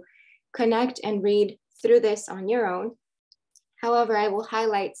to connect and read through this on your own. However, I will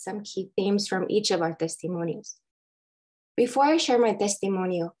highlight some key themes from each of our testimonios. Before I share my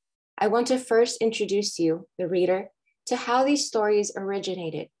testimonio, I want to first introduce you, the reader, to how these stories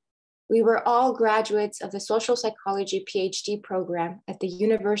originated. We were all graduates of the social psychology PhD program at the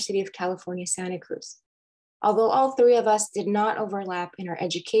University of California, Santa Cruz. Although all 3 of us did not overlap in our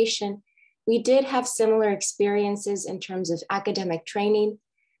education, we did have similar experiences in terms of academic training,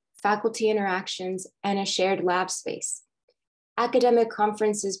 faculty interactions, and a shared lab space. Academic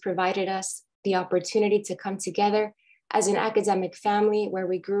conferences provided us the opportunity to come together as an academic family where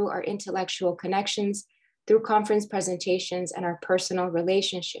we grew our intellectual connections through conference presentations and our personal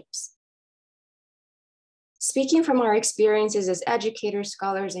relationships. Speaking from our experiences as educators,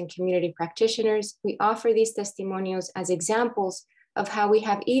 scholars, and community practitioners, we offer these testimonials as examples of how we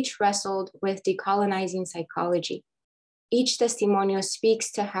have each wrestled with decolonizing psychology. Each testimonio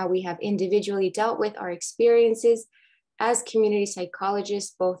speaks to how we have individually dealt with our experiences as community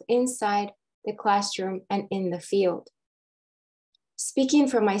psychologists, both inside the classroom and in the field. Speaking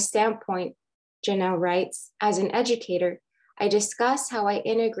from my standpoint, Janelle writes, as an educator, I discuss how I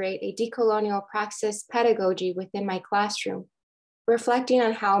integrate a decolonial praxis pedagogy within my classroom, reflecting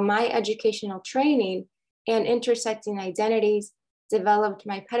on how my educational training and intersecting identities developed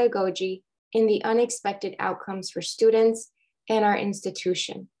my pedagogy in the unexpected outcomes for students and our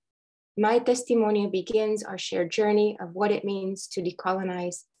institution. My testimonial begins our shared journey of what it means to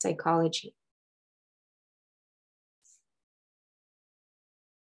decolonize psychology.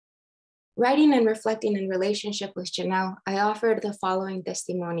 Writing and reflecting in relationship with Janelle, I offered the following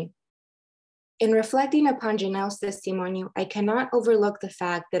testimonial. In reflecting upon Janelle's testimonial, I cannot overlook the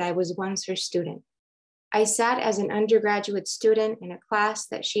fact that I was once her student. I sat as an undergraduate student in a class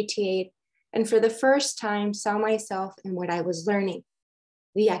that she TA'd, and for the first time saw myself in what I was learning.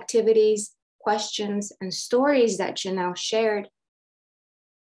 The activities, questions, and stories that Janelle shared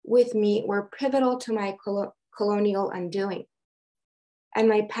with me were pivotal to my colonial undoing and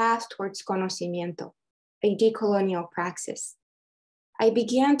my path towards conocimiento, a decolonial praxis. I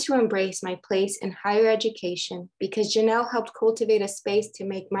began to embrace my place in higher education because Janelle helped cultivate a space to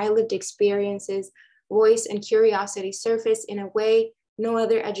make my lived experiences, voice, and curiosity surface in a way no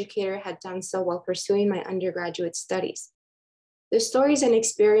other educator had done so while pursuing my undergraduate studies. The stories and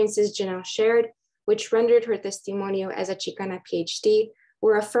experiences Janelle shared, which rendered her testimonio as a Chicana PhD,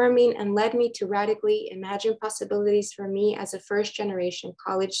 were affirming and led me to radically imagine possibilities for me as a first-generation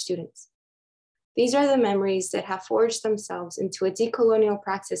college student. These are the memories that have forged themselves into a decolonial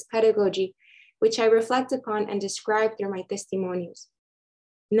praxis pedagogy, which I reflect upon and describe through my testimonios.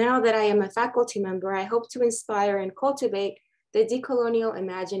 Now that I am a faculty member, I hope to inspire and cultivate the decolonial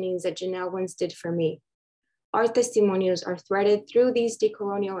imaginings that Janelle once did for me. Our testimonios are threaded through these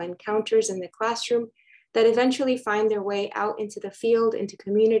decolonial encounters in the classroom that eventually find their way out into the field, into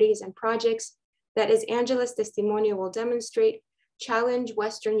communities and projects that, as Angela's testimonio will demonstrate, challenge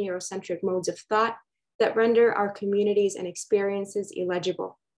Western Eurocentric modes of thought that render our communities and experiences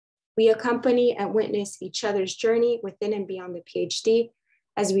illegible. We accompany and witness each other's journey within and beyond the PhD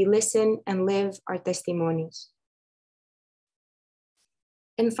as we listen and live our testimonios.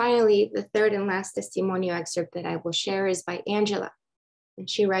 And finally, the third and last testimonio excerpt that I will share is by Angela. And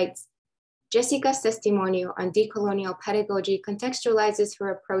she writes, Jesica's testimonio on decolonial pedagogy contextualizes her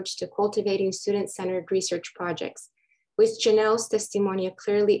approach to cultivating student-centered research projects, which Janelle's testimonio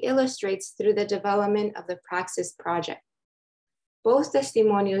clearly illustrates through the development of the Praxis project. Both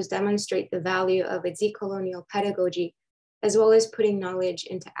testimonios demonstrate the value of a decolonial pedagogy, as well as putting knowledge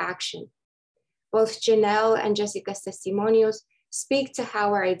into action. Both Janelle and Jesica's testimonios speak to how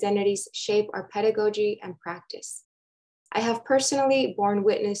our identities shape our pedagogy and practice. I have personally borne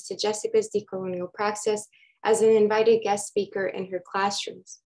witness to Jesica's decolonial praxis as an invited guest speaker in her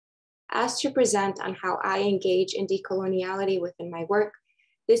classrooms. Asked to present on how I engage in decoloniality within my work,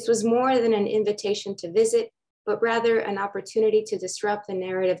 this was more than an invitation to visit, but rather an opportunity to disrupt the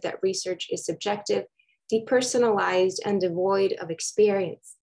narrative that research is subjective, depersonalized, and devoid of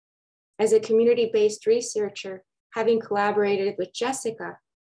experience. As a community-based researcher, having collaborated with Jesica,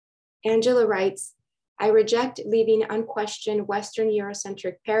 Angela writes, I reject leaving unquestioned Western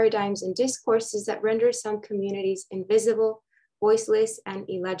Eurocentric paradigms and discourses that render some communities invisible, voiceless, and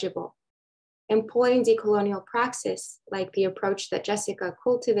illegible. Employing decolonial praxis, like the approach that Jesica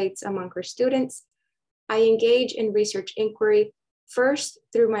cultivates among her students, I engage in research inquiry first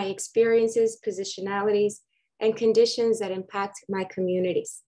through my experiences, positionalities, and conditions that impact my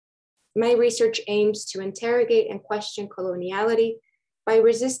communities. My research aims to interrogate and question coloniality by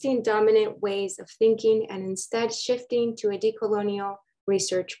resisting dominant ways of thinking and instead shifting to a decolonial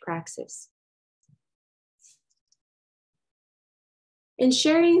research praxis. In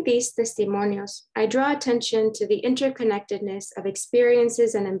sharing these testimonials, I draw attention to the interconnectedness of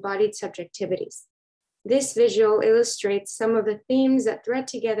experiences and embodied subjectivities. This visual illustrates some of the themes that thread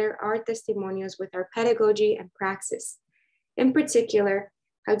together our testimonials with our pedagogy and praxis. In particular,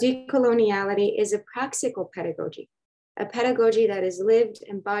 how decoloniality is a praxical pedagogy, a pedagogy that is lived,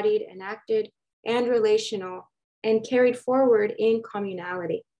 embodied, enacted, and relational, and carried forward in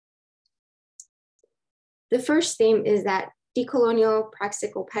communality. The first theme is that decolonial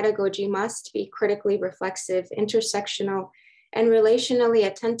praxical pedagogy must be critically reflexive, intersectional, and relationally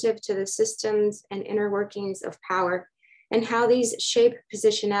attentive to the systems and inner workings of power, and how these shape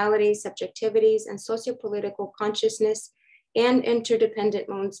positionalities, subjectivities, and sociopolitical consciousness and interdependent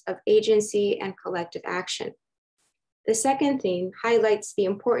modes of agency and collective action. The second theme highlights the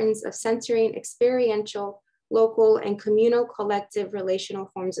importance of centering experiential, local, and communal collective relational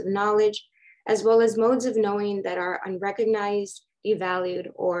forms of knowledge, as well as modes of knowing that are unrecognized, devalued,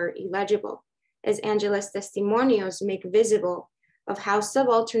 or illegible, as Angela's testimonials make visible of how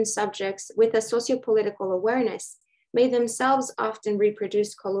subaltern subjects with a sociopolitical awareness may themselves often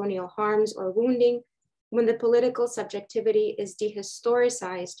reproduce colonial harms or wounding when the political subjectivity is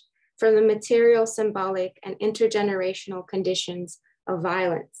dehistoricized from the material, symbolic, and intergenerational conditions of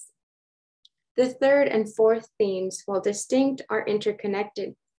violence. The third and fourth themes, while distinct, are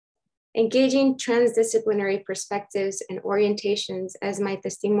interconnected, engaging transdisciplinary perspectives and orientations as my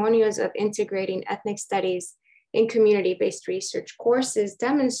testimonials of integrating ethnic studies in community-based research courses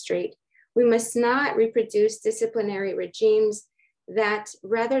demonstrate. We must not reproduce disciplinary regimes that,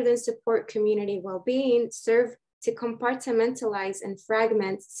 rather than support community well-being, serve to compartmentalize and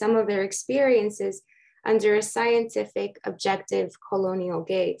fragment some of their experiences under a scientific, objective colonial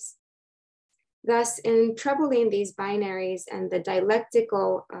gaze. Thus, in troubling these binaries and the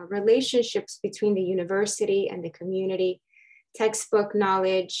dialectical relationships between the university and the community, textbook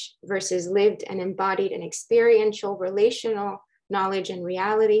knowledge versus lived and embodied and experiential relational knowledge and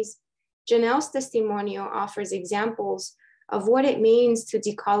realities, Janelle's testimonial offers examples of what it means to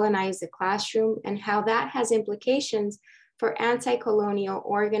decolonize the classroom and how that has implications for anti-colonial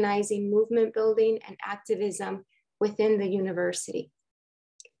organizing, movement building, and activism within the university.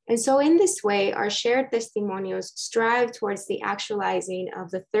 And so in this way, our shared testimonials strive towards the actualizing of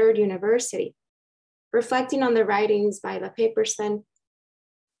the third university, reflecting on the writings by LaPaperson,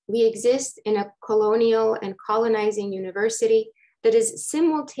 We exist in a colonial and colonizing university that is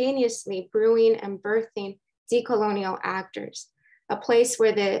simultaneously brewing and birthing decolonial actors, a place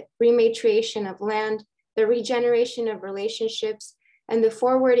where the rematriation of land, the regeneration of relationships, and the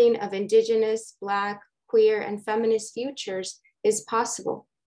forwarding of Indigenous, Black, queer, and feminist futures is possible,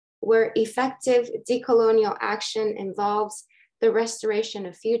 where effective decolonial action involves the restoration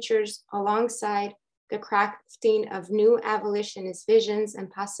of futures alongside the crafting of new abolitionist visions and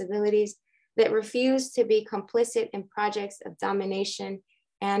possibilities that refuse to be complicit in projects of domination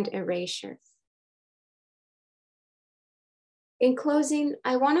and erasure. In closing,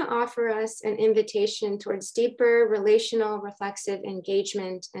 I want to offer us an invitation towards deeper relational, reflexive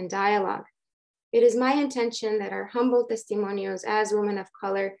engagement and dialogue. It is my intention that our humble testimonios as women of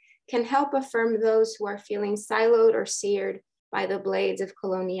color can help affirm those who are feeling siloed or seared by the blades of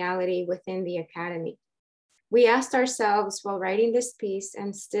coloniality within the academy. We asked ourselves while writing this piece,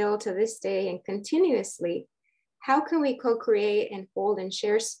 and still to this day and continuously, how can we co-create and hold and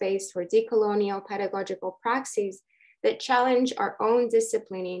share space for decolonial pedagogical praxis that challenge our own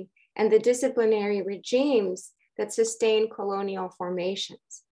disciplining and the disciplinary regimes that sustain colonial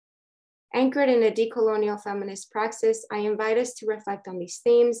formations? Anchored in a decolonial feminist praxis, I invite us to reflect on these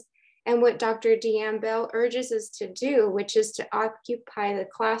themes and what Dr. Deanne Bell urges us to do, which is to occupy the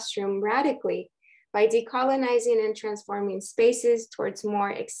classroom radically by decolonizing and transforming spaces towards more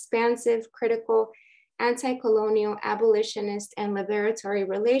expansive, critical, anti-colonial, abolitionist, and liberatory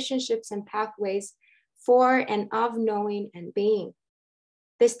relationships and pathways for and of knowing and being.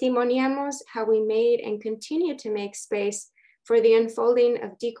 Testimoniamos how we made and continue to make space for the unfolding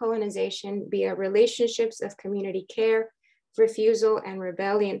of decolonization via relationships of community care, refusal, and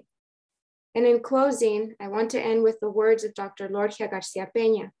rebellion. And in closing, I want to end with the words of Dr. Lorgia Garcia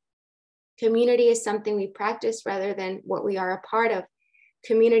Peña. Community is something we practice rather than what we are a part of.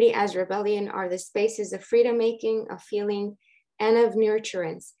 Community as rebellion are the spaces of freedom making, of feeling, and of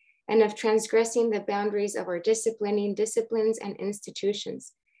nurturance, and of transgressing the boundaries of our disciplines and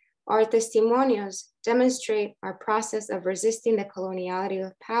institutions. Our testimonios demonstrate our process of resisting the coloniality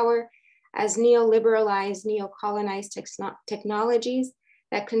of power as neoliberalized, neocolonized technologies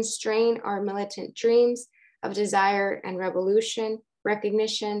that constrain our militant dreams of desire and revolution,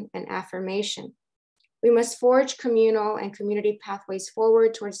 recognition, and affirmation. We must forge communal and community pathways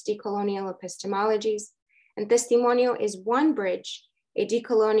forward towards decolonial epistemologies, and testimonio is one bridge, a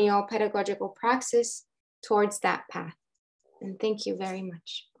decolonial pedagogical praxis towards that path. And thank you very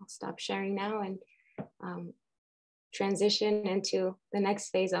much. I'll stop sharing now and transition into the next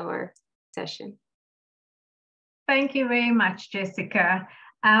phase of our session. Thank you very much, Jesica.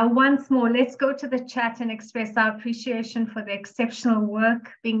 Once more, let's go to the chat and express our appreciation for the exceptional work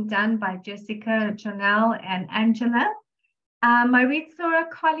being done by Jesica, Janelle, and Angela. My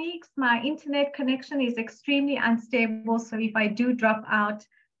Readsora colleagues, my internet connection is extremely unstable, so if I do drop out,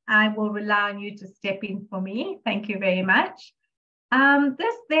 I will rely on you to step in for me. Thank you very much.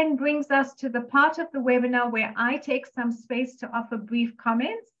 This then brings us to the part of the webinar where I take some space to offer brief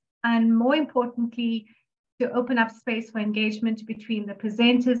comments, and more importantly, to open up space for engagement between the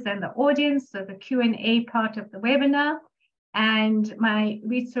presenters and the audience, so the Q&A part of the webinar. And my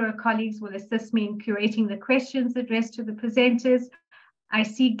Readsora colleagues will assist me in curating the questions addressed to the presenters. I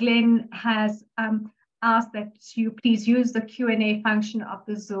see Glenn has asked that you please use the Q&A function of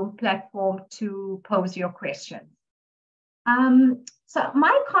the Zoom platform to pose your questions. So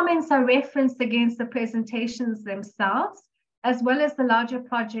my comments are referenced against the presentations themselves, as well as the larger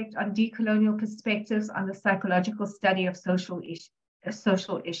project on decolonial perspectives on the psychological study of social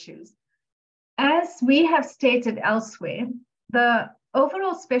issues. As we have stated elsewhere, the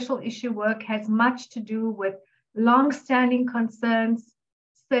overall special issue work has much to do with long-standing concerns,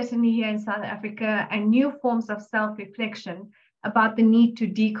 certainly here in South Africa, and new forms of self-reflection about the need to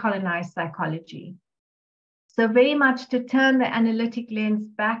decolonize psychology. So very much to turn the analytic lens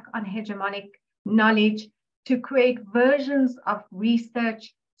back on hegemonic knowledge, to create versions of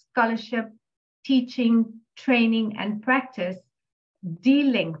research, scholarship, teaching, training, and practice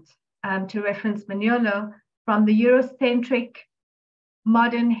delinked, to reference Maniolo, from the Eurocentric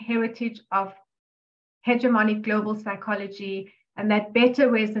modern heritage of hegemonic global psychology, and that better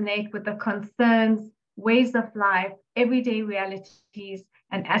resonate with the concerns, ways of life, everyday realities,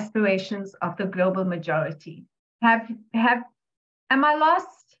 and aspirations of the global majority. Am I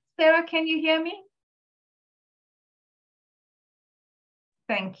lost? Sarah, can you hear me?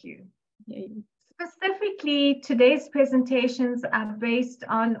 Thank you. Specifically, today's presentations are based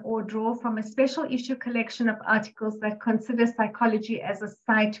on or draw from a special issue collection of articles that consider psychology as a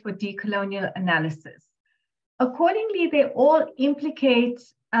site for decolonial analysis. Accordingly, they all implicate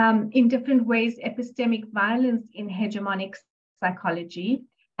in different ways epistemic violence in hegemonic psychology,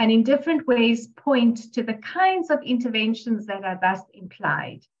 and in different ways point to the kinds of interventions that are thus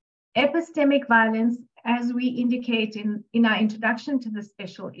implied. Epistemic violence, as we indicate in our introduction to the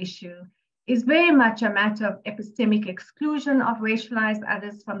special issue, is very much a matter of epistemic exclusion of racialized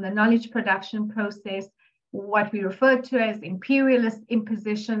others from the knowledge production process, what we refer to as imperialist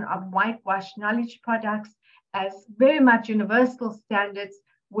imposition of whitewashed knowledge products as very much universal standards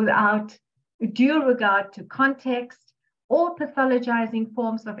without due regard to context, or pathologizing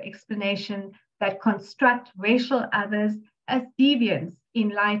forms of explanation that construct racial others as deviants in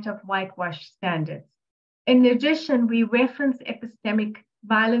light of whitewashed standards. In addition, we reference epistemic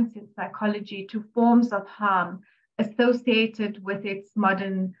violence in psychology to forms of harm associated with its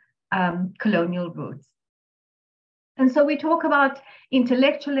modern colonial roots. And so we talk about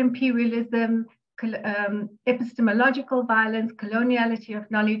intellectual imperialism, epistemological violence, coloniality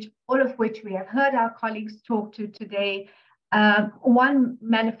of knowledge, all of which we have heard our colleagues talk to today. One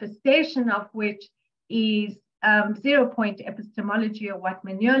manifestation of which is zero-point epistemology, or what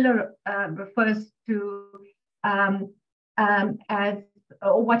Maniola refers to as,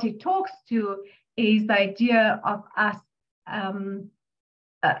 or what it talks to, is the idea of us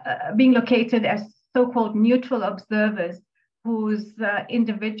being located as so-called neutral observers, whose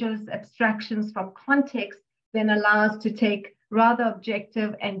individuals' abstractions from context then allow us to take rather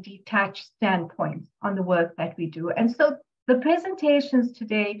objective and detached standpoints on the work that we do. And so the presentations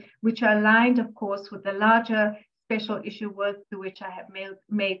today, which are aligned, of course, with the larger special issue work to which I have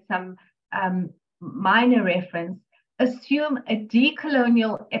made some minor reference, assume a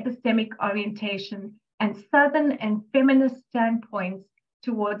decolonial epistemic orientation and Southern and feminist standpoints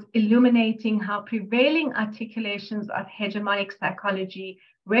towards illuminating how prevailing articulations of hegemonic psychology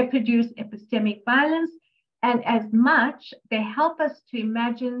reproduce epistemic violence, and as much they help us to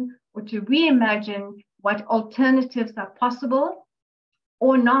imagine or to reimagine what alternatives are possible,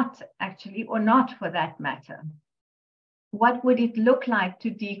 or not actually, or not for that matter. What would it look like to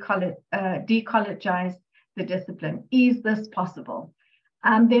decologize the discipline? Is this possible?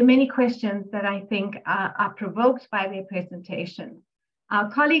 There are many questions that I think are provoked by their presentation. Our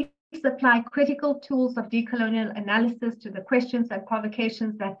colleagues apply critical tools of decolonial analysis to the questions and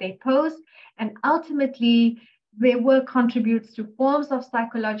provocations that they pose, and ultimately their work contributes to forms of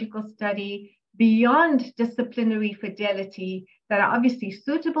psychological study beyond disciplinary fidelity that are obviously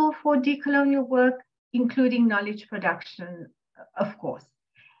suitable for decolonial work, including knowledge production, of course.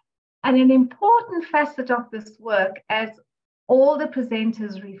 And an important facet of this work, as all the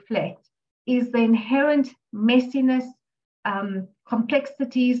presenters reflect, is the inherent messiness,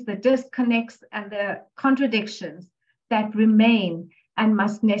 complexities, the disconnects, and the contradictions that remain and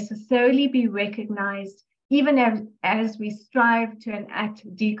must necessarily be recognized, even as we strive to enact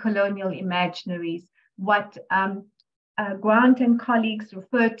decolonial imaginaries, what Grant and colleagues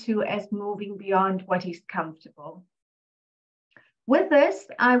refer to as moving beyond what is comfortable. With this,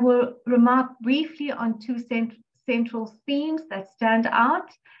 I will remark briefly on two central themes that stand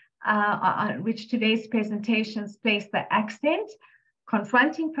out, on which today's presentations place the accent: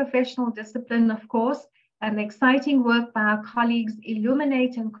 confronting professional discipline, of course, and the exciting work by our colleagues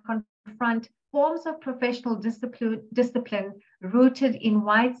illuminate and confront forms of professional discipline rooted in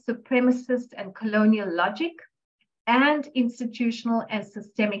white supremacist and colonial logic, and institutional and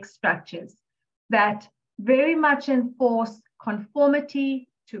systemic structures that very much enforce conformity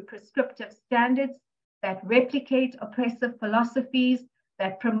to prescriptive standards, that replicate oppressive philosophies,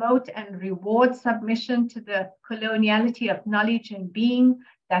 that promote and reward submission to the coloniality of knowledge and being,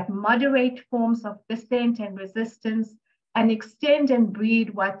 that moderate forms of dissent and resistance, and extend and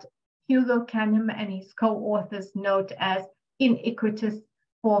breed what Hugo Canham and his co-authors note as iniquitous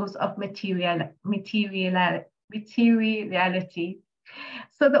forms of materiality.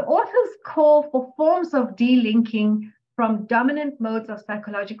 So the authors call for forms of delinking from dominant modes of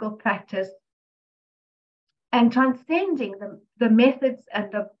psychological practice and transcending the methods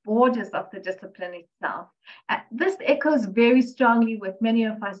and the borders of the discipline itself. This echoes very strongly with many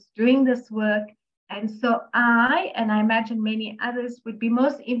of us doing this work. And so I, and I imagine many others, would be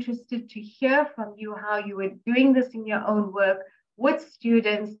most interested to hear from you how you were doing this in your own work with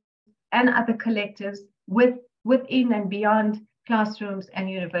students and other collectives within and beyond classrooms and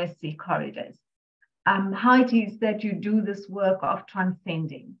university corridors. How it is that you do this work of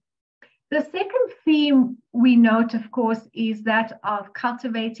transcending. The second theme we note, of course, is that of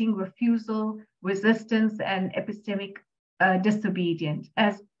cultivating refusal, resistance, and epistemic disobedience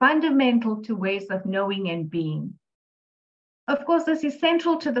as fundamental to ways of knowing and being. Of course, this is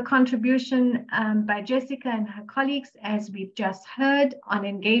central to the contribution by Jesica and her colleagues, as we've just heard, on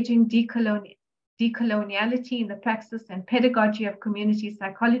engaging decoloniality in the praxis and pedagogy of community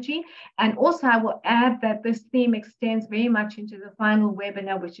psychology. And also, I will add that this theme extends very much into the final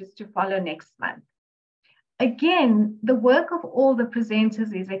webinar, which is to follow next month. Again, the work of all the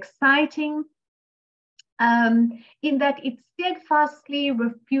presenters is exciting in that it steadfastly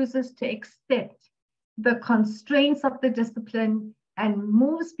refuses to accept the constraints of the discipline and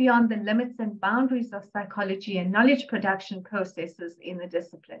moves beyond the limits and boundaries of psychology and knowledge production processes in the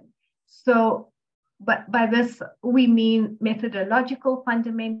discipline. So, but by this, we mean methodological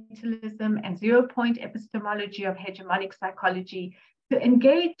fundamentalism and zero-point epistemology of hegemonic psychology to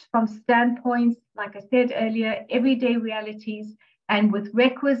engage from standpoints, like I said earlier, everyday realities, and with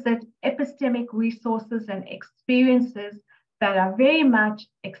requisite epistemic resources and experiences that are very much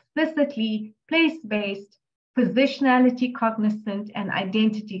explicitly place-based, positionality cognizant, and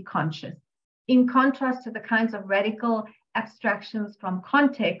identity conscious, in contrast to the kinds of radical abstractions from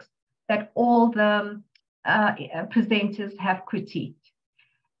context that all the presenters have critiqued.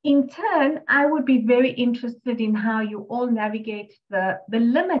 In turn, I would be very interested in how you all navigate the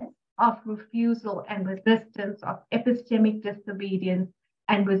limits of refusal and resistance of epistemic disobedience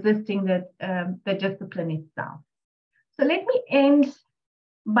and resisting the discipline itself. So let me end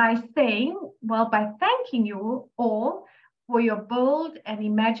by saying, well, by thanking you all for your bold and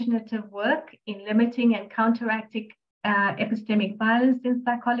imaginative work in limiting and counteracting epistemic violence in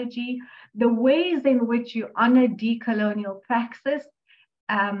psychology, the ways in which you honor decolonial praxis,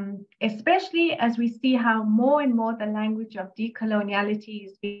 especially as we see how more and more the language of decoloniality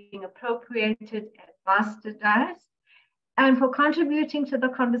is being appropriated and bastardized, and for contributing to the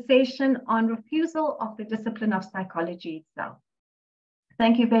conversation on refusal of the discipline of psychology itself.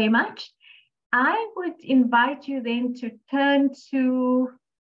 Thank you very much. I would invite you then to turn to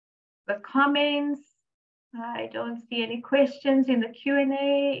the comments. I don't see any questions in the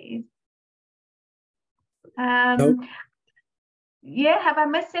Q&A. Nope. Yeah, have I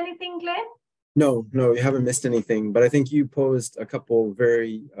missed anything, Glenn? No, you haven't missed anything, but I think you posed a couple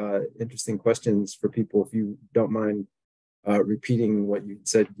very interesting questions for people. If you don't mind repeating what you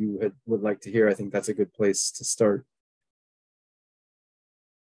said you would like to hear, I think that's a good place to start.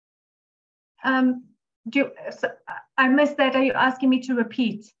 So I missed that. Are you asking me to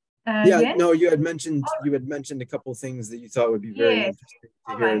repeat? Yeah, no, you had mentioned a couple things that you thought would be very interesting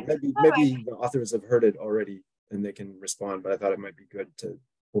to hear. Right. Maybe the authors have heard it already and they can respond, but I thought it might be good to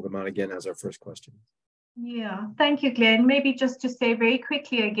pull them out again as our first question. Yeah, thank you, Glenn. Maybe just to say very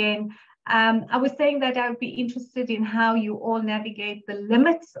quickly again, I was saying that I would be interested in how you all navigate the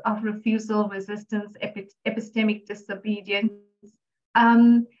limits of refusal, resistance, epistemic disobedience.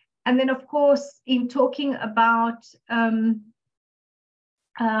 And then, of course, in talking about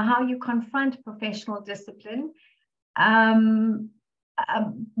how you confront professional discipline, I'm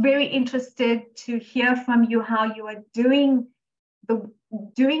very interested to hear from you how you are doing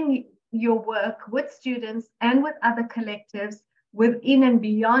your work with students and with other collectives within and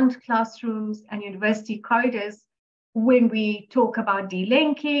beyond classrooms and university corridors when we talk about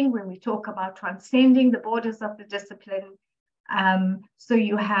delinking, when we talk about transcending the borders of the discipline. So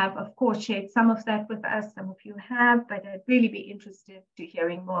you have, of course, shared some of that with us, some of you have, but I'd really be interested to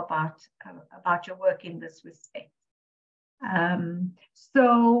hearing more about your work in this respect.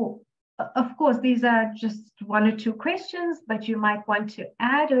 So, of course, these are just one or two questions, but you might want to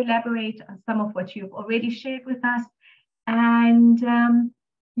add or elaborate on some of what you've already shared with us. And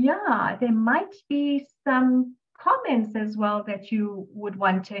yeah, there might be some comments as well that you would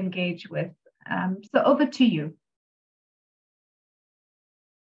want to engage with. So over to you.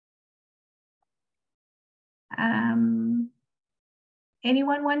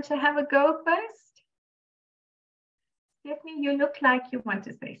 Anyone want to have a go first? Stephanie, you look like you want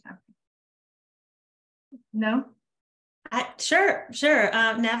to say something. No? Sure.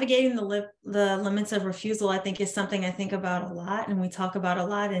 Navigating the limits of refusal, I think, is something I think about a lot, and we talk about a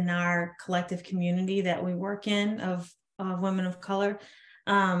lot in our collective community that we work in of women of color.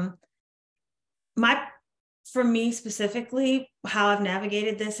 For me specifically, how I've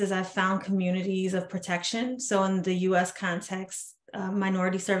navigated this is I've found communities of protection. So in the US context,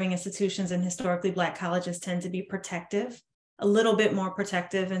 minority serving institutions and historically Black colleges tend to be protective, a little bit more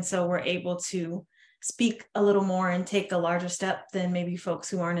protective. And so we're able to speak a little more and take a larger step than maybe folks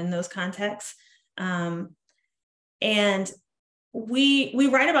who aren't in those contexts. And we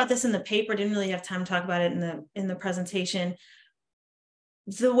write about this in the paper, didn't really have time to talk about it in the presentation.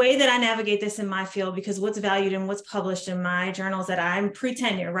 The way that I navigate this in my field, because what's valued and what's published in my journals that I'm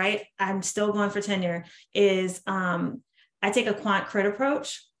pre-tenure, right? I'm still going for tenure, is I take a quant crit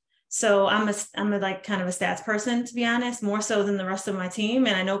approach. So I'm a like kind of a stats person, to be honest, more so than the rest of my team.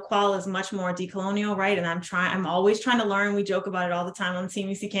 And I know Qual is much more decolonial, right? And I'm always trying to learn. We joke about it all the time on the team.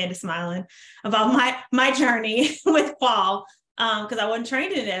 You see Kandyce smiling about my journey with Qual, because I wasn't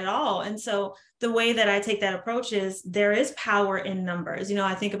trained in it at all. And so the way that I take that approach is there is power in numbers. You know,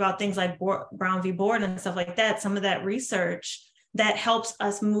 I think about things like Brown v. Board and stuff like that. Some of that research that helps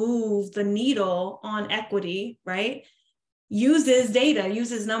us move the needle on equity, right, uses data,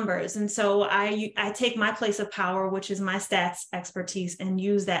 uses numbers. And so I take my place of power, which is my stats expertise, and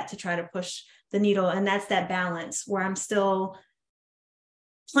use that to try to push the needle. And that's that balance where I'm still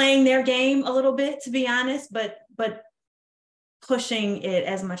playing their game a little bit, to be honest, but pushing it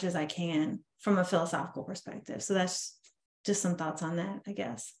as much as I can from a philosophical perspective. So that's just some thoughts on that, I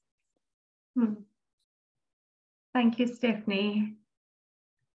guess. Thank you, Stephanie.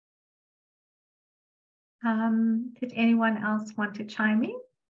 Did anyone else want to chime in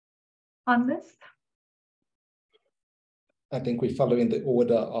on this? I think we follow in the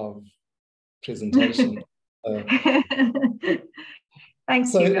order of presentation.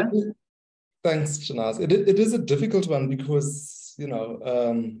 Thanks, Hugo. Thanks, Shahnaaz. It is a difficult one because, you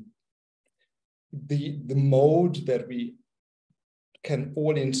know, the mode that we can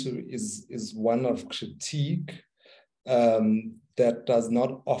fall into is one of critique that does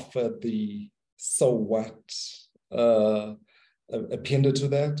not offer the so what appended to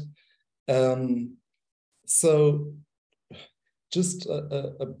that. So just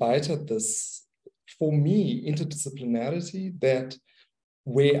a bite at this, for me, interdisciplinarity, that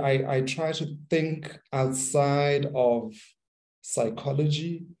where I try to think outside of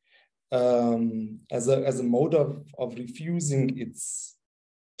psychology as a mode of refusing its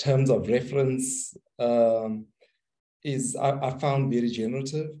terms of reference is I found very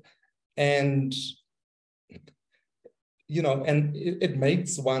generative. And, you know, and it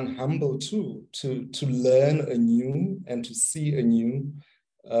makes one humble too, to learn anew and to see anew.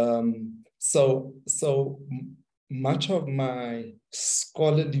 So much of my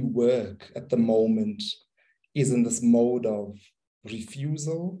scholarly work at the moment is in this mode of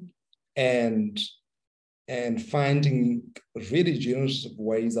refusal and finding really generative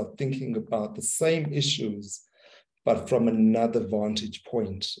ways of thinking about the same issues, but from another vantage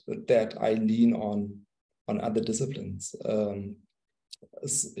point that I lean on other disciplines,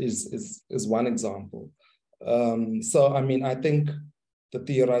 is one example. So, I mean, I think the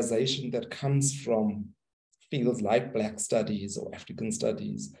theorization that comes from fields like Black studies or African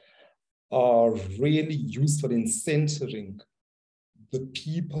studies are really useful in centering the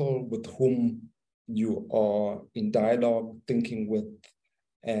people with whom you are in dialogue, thinking with,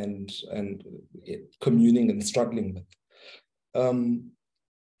 and communing and struggling with.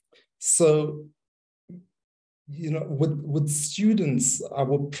 So, you know, with students,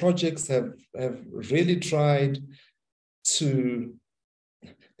 our projects have really tried to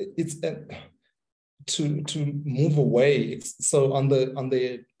move away. So on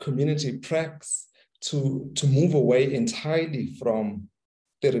the community pracs, to move away entirely from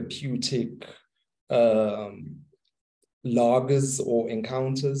therapeutic lagers or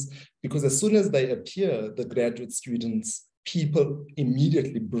encounters, because as soon as they appear, the graduate students, people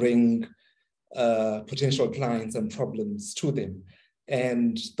immediately bring potential clients and problems to them.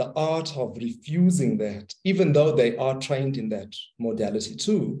 And the art of refusing that, even though they are trained in that modality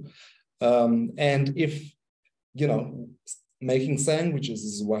too, and if, you know, making sandwiches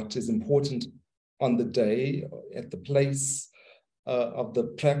is what is important on the day at the place of the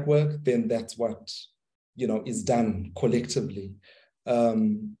prac work, then that's what, you know, is done collectively.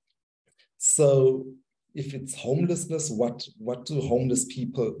 So if it's homelessness, what do homeless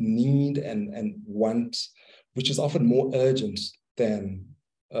people need and want, which is often more urgent than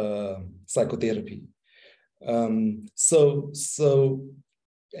psychotherapy. So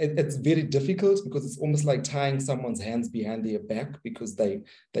it's very difficult because it's almost like tying someone's hands behind their back because they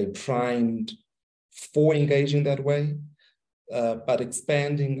primed for engaging that way. But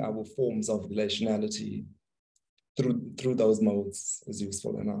expanding our forms of relationality through those modes is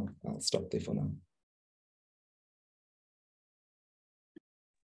useful, and I'll stop there for now.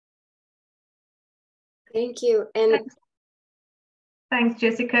 Thank you. And thanks,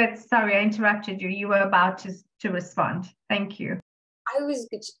 Jessica. Sorry, I interrupted you. You were about to respond. Thank you. I was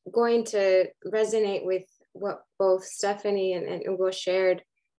going to resonate with what both Stephanie and Hugo shared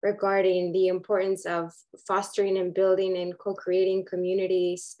regarding the importance of fostering and building and co-creating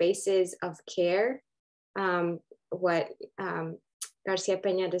community spaces of care, what Garcia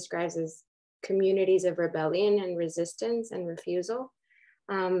Peña describes as communities of rebellion and resistance and refusal.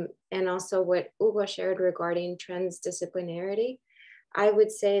 and also what Hugo shared regarding transdisciplinarity. I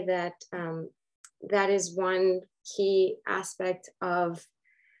would say that that is one key aspect of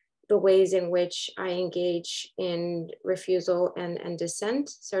the ways in which I engage in refusal and dissent,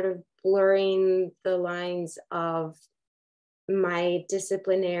 sort of blurring the lines of my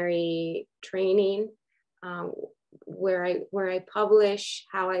disciplinary training, where I publish,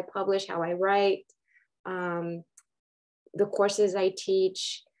 how I write, the courses I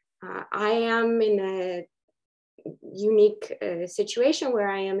teach. I am in a unique situation where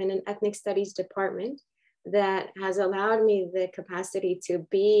I am in an ethnic studies department that has allowed me the capacity to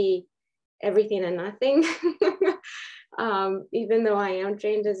be everything and nothing. Even though I am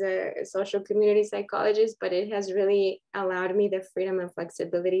trained as a social community psychologist, but it has really allowed me the freedom and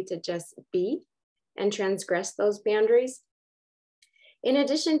flexibility to just be and transgress those boundaries. In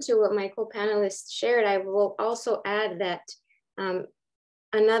addition to what my co-panelists shared, I will also add that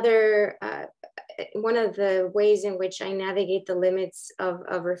one of the ways in which I navigate the limits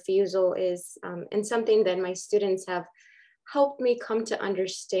of refusal is, and something that my students have helped me come to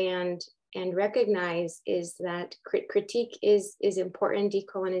understand and recognize, is that critique is important,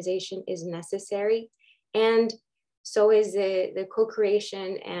 decolonization is necessary, and so is the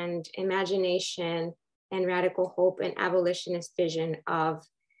co-creation and imagination and radical hope and abolitionist vision of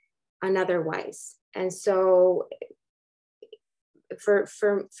an otherwise. And so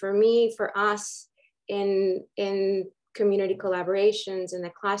for me, for us in community collaborations in the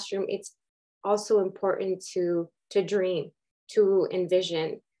classroom, it's also important to dream, to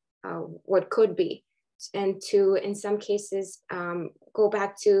envision what could be, and to, in some cases, go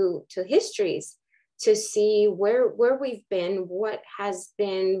back to histories to see where we've been, what has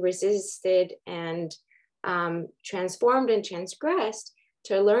been resisted and transformed and transgressed,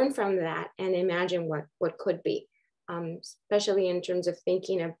 to learn from that and imagine what could be, especially in terms of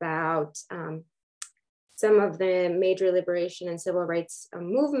thinking about some of the major liberation and civil rights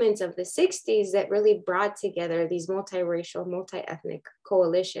movements of the 60s that really brought together these multiracial, multi-ethnic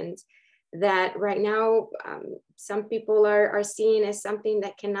coalitions that right now some people are seeing as something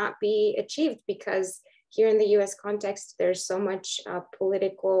that cannot be achieved, because here in the US context, there's so much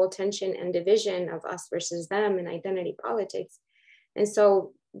political tension and division of us versus them and identity politics. And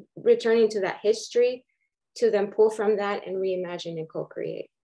so returning to that history, to then pull from that and reimagine and co-create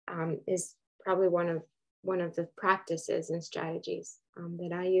is probably one of the practices and strategies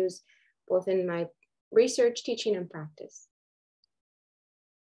that I use both in my research, teaching, and practice.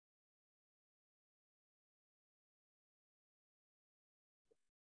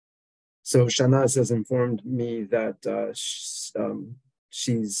 So Shahnaaz has informed me that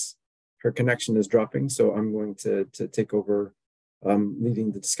her connection is dropping, so I'm going to take over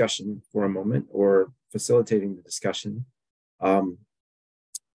leading the discussion for a moment, or facilitating the discussion.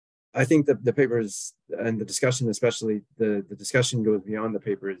 I think that the papers and the discussion, especially the discussion, goes beyond the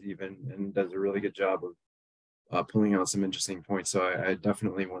papers even, and does a really good job of pulling out some interesting points. So I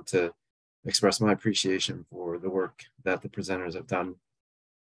definitely want to express my appreciation for the work that the presenters have done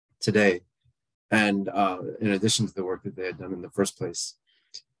today, and in addition to the work that they had done in the first place.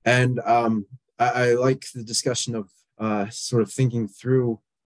 And I like the discussion of sort of thinking through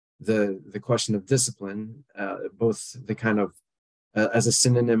the question of discipline, both the kind of as a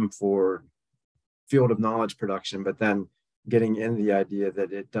synonym for field of knowledge production, but then getting in the idea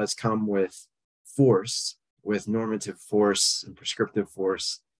that it does come with force, with normative force and prescriptive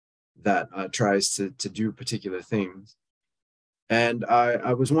force that tries to do particular things. And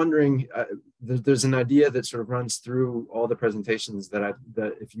I was wondering, there's an idea that sort of runs through all the presentations that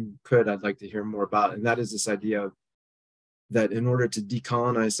if you could, I'd like to hear more about, and that is this idea of that in order to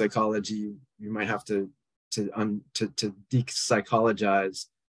decolonize psychology, you might have to de-psychologize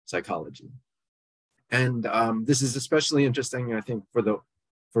psychology. And this is especially interesting, I think,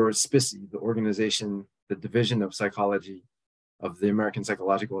 for SPICY, the organization, the division of psychology of the American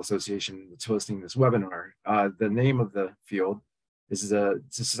Psychological Association that's hosting this webinar. The name of the field is the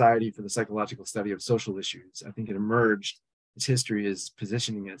Society for the Psychological Study of Social Issues. I think it emerged, its history is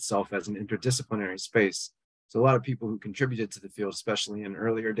positioning itself as an interdisciplinary space. So a lot of people who contributed to the field, especially in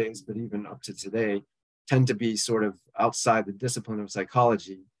earlier days, but even up to today, tend to be sort of outside the discipline of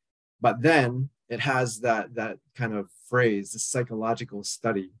psychology. But then it has that kind of phrase, the psychological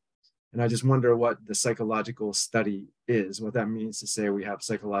study. And I just wonder what the psychological study is, what that means to say we have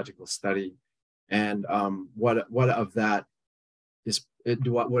psychological study, and what of that is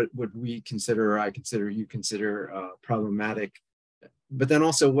what would we consider, or I consider, you consider problematic. But then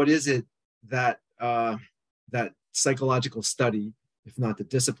also, what is it that that psychological study, if not the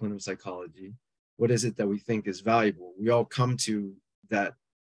discipline of psychology, what is it that we think is valuable? We all come to that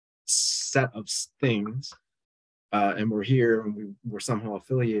set of things, and we're here and we're somehow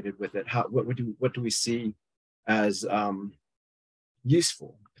affiliated with it, what do we see as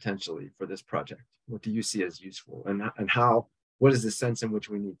useful potentially for this project? What do you see as useful, and what is the sense in which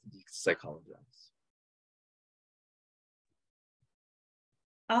we need to psychologize?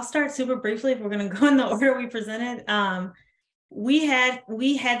 I'll start super briefly if we're going to go in the order we presented. We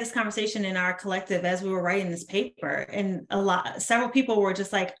had this conversation in our collective as we were writing this paper, and several people were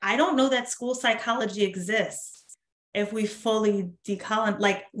just like, I don't know that school psychology exists if we fully decolonize,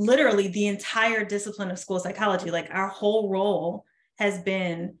 like literally the entire discipline of school psychology. Like our whole role has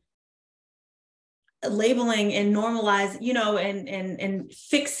been labeling and normalize, and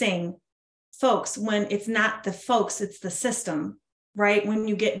fixing folks when it's not the folks, it's the system, right? When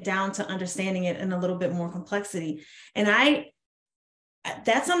you get down to understanding it in a little bit more complexity. And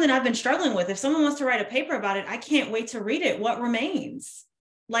that's something I've been struggling with. If someone wants to write a paper about it, I can't wait to read it. What remains?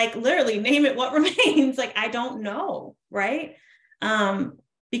 Like literally name it, what remains? Like, I don't know, right?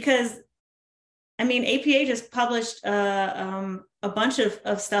 Because I mean, APA just published a bunch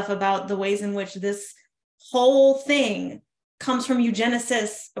of stuff about the ways in which this whole thing comes from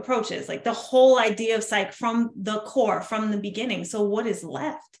eugenicist approaches, like the whole idea of psych from the core, from the beginning. So what is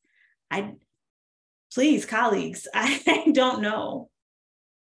left? Please, colleagues, I don't know.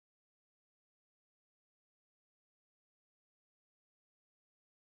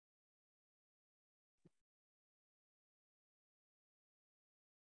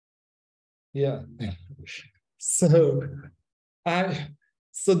 Yeah. So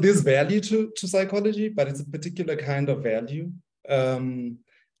there's value to psychology, but it's a particular kind of value. And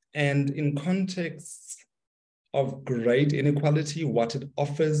in contexts of great inequality, what it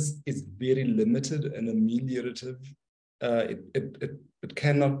offers is very limited and ameliorative. It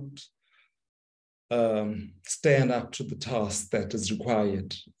cannot stand up to the task that is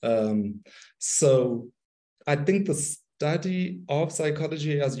required. So I think the study of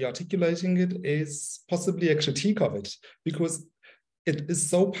psychology as you're articulating it is possibly a critique of it, because it is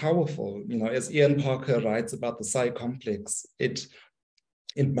so powerful. As Ian Parker writes about the psych complex, it,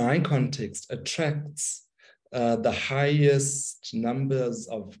 in my context, attracts the highest numbers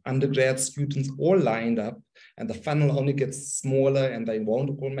of undergrad students all lined up, and the funnel only gets smaller and they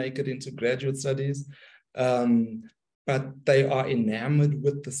won't all make it into graduate studies. But they are enamored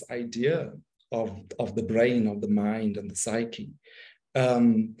with this idea of the brain, of the mind and the psyche.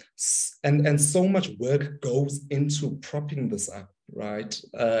 And so much work goes into propping this up, right?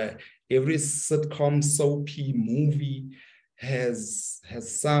 Every sitcom, soapy movie has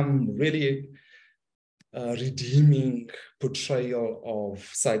some really redeeming portrayal of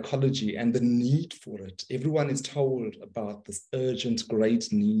psychology and the need for it. Everyone is told about this urgent,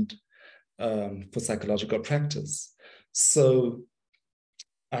 great need for psychological practice. So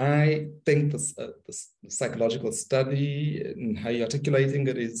I think this psychological study and how you're articulating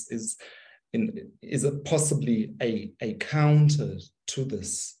it is possibly a counter to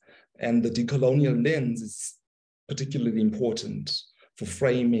this. And the decolonial lens is particularly important for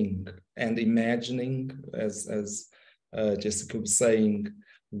framing and imagining, as Jesica was saying,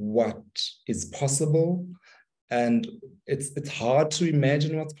 what is possible. And it's hard to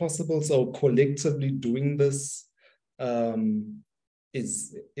imagine what's possible. So collectively doing this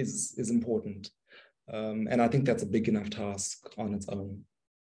is important. And I think that's a big enough task on its own.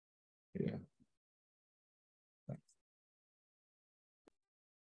 Yeah.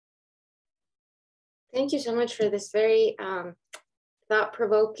 Thank you so much for this very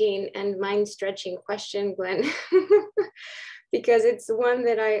thought-provoking and mind-stretching question, Glenn, because it's one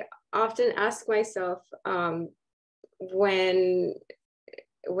that I often ask myself when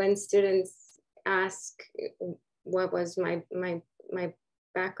students ask what was my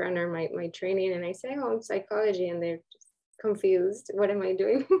background or my training, and I say, oh, I'm psychology, and they're just confused. What am I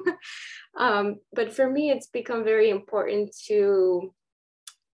doing? But for me, it's become very important to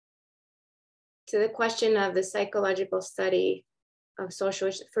the question of the psychological study of social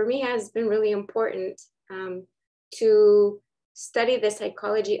issues. For me, has been really important to study the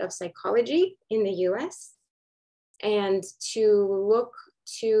psychology of psychology in the US and to look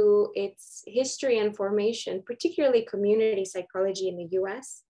to its history and formation, particularly community psychology in the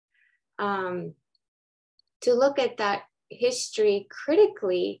US, to look at that history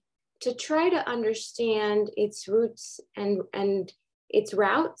critically, to try to understand its roots and its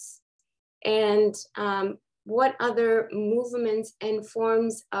routes, and what other movements and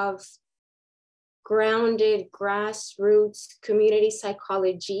forms of grounded grassroots community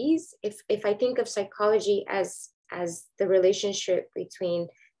psychologies. If I think of psychology as the relationship between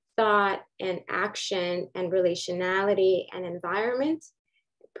thought and action and relationality and environment,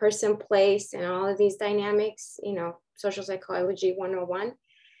 person, place, and all of these dynamics, you know, social psychology 101,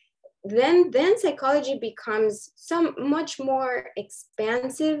 then psychology becomes much more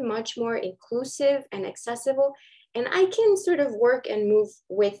expansive, much more inclusive and accessible. And I can sort of work and move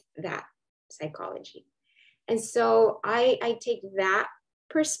with that psychology. And so I take that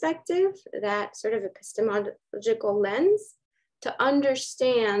perspective, that sort of epistemological lens, to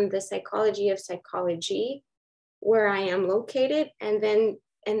understand the psychology of psychology, where I am located, and then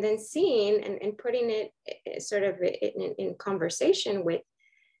seeing and putting it sort of in conversation with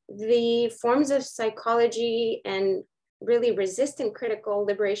the forms of psychology and really resistant critical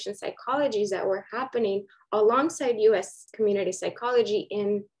liberation psychologies that were happening alongside US community psychology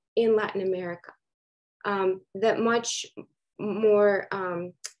in Latin America, that much more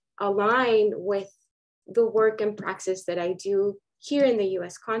aligned with the work and praxis that I do here in the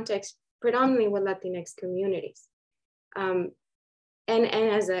US context, predominantly with Latinx communities. And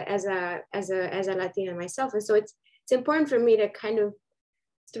as a Latina myself. And so it's important for me to kind of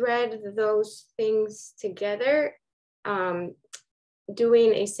thread those things together,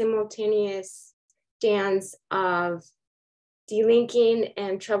 doing a simultaneous dance of delinking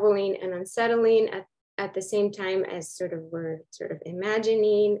and troubling and unsettling at the same time as we're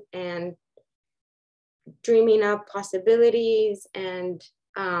imagining and dreaming up possibilities and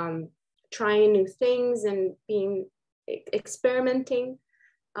trying new things and experimenting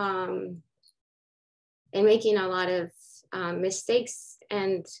and making a lot of mistakes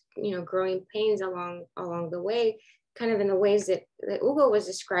and growing pains along the way, kind of in the ways that Hugo was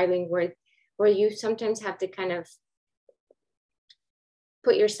describing, where you sometimes have to kind of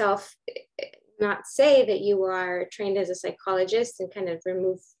put yourself, not say that you are trained as a psychologist, and kind of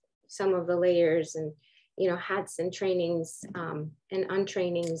remove some of the layers and hats and trainings and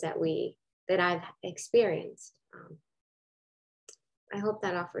untrainings that I've experienced. I hope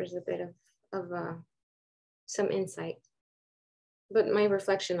that offers a bit of some insight. But my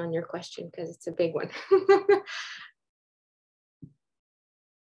reflection on your question, because it's a big one.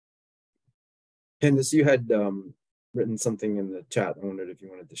 Kandyce, you had written something in the chat. I wondered if you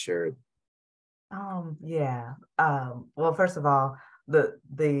wanted to share it. Yeah. Well, first of all,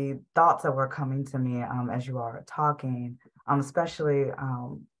 the thoughts that were coming to me as you are talking, especially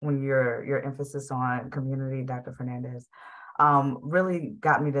when your emphasis on community, Dr. Fernández, really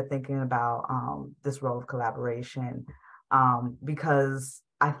got me to thinking about this role of collaboration, because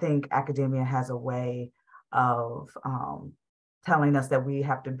I think academia has a way of telling us that we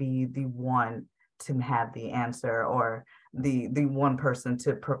have to be the one to have the answer, or the one person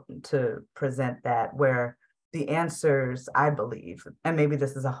to present that, where the answers, I believe, and maybe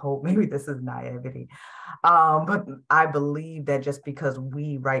this is naivety, but I believe that just because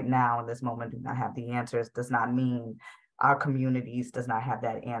we right now in this moment do not have the answers does not mean our communities does not have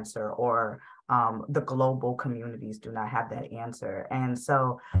that answer, or the global communities do not have that answer. And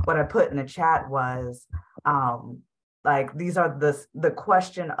so what I put in the chat was these are the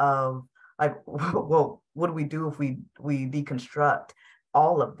question of well, what do we do if we deconstruct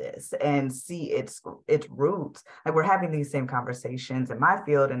all of this and see its roots? Like, we're having these same conversations in my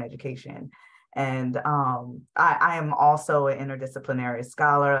field in education. And I am also an interdisciplinary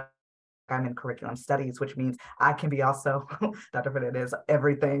scholar. I'm in curriculum studies, which means I can be also, Dr. Fernández,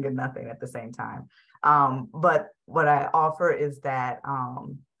 everything and nothing at the same time. But what I offer is that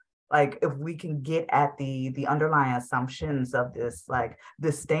if we can get at the underlying assumptions of this,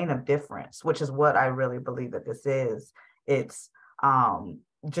 this stain of difference, which is what I really believe that this is. It's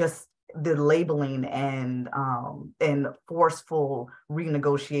just the labeling and forceful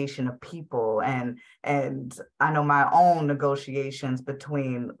renegotiation of people, and I know my own negotiations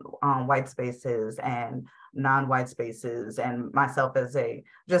between white spaces and non-white spaces, and myself as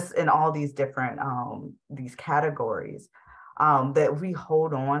just in all these different these categories, that we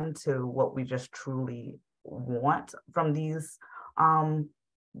hold on to what we just truly want from these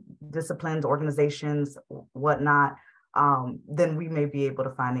disciplines, organizations, whatnot. Then we may be able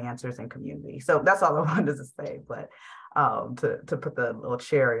to find the answers in community. So that's all I wanted to say, but to put the little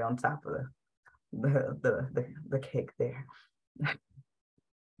cherry on top of the cake there.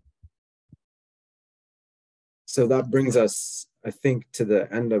 So that brings us, I think, to the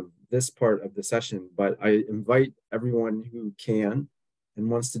end of this part of the session, but I invite everyone who can and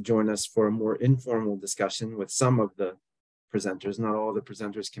wants to join us for a more informal discussion with some of the presenters. Not all the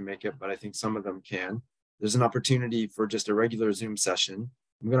presenters can make it, but I think some of them can. There's an opportunity for just a regular Zoom session.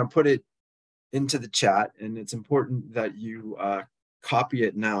 I'm going to put it into the chat, and it's important that you copy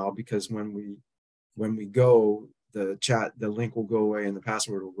it now, because when we go, the chat, the link will go away and the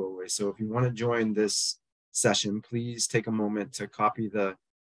password will go away. So if you want to join this session, please take a moment to copy the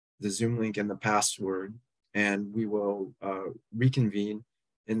Zoom link and the password, and we will reconvene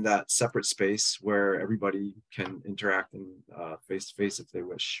in that separate space where everybody can interact in face-to-face if they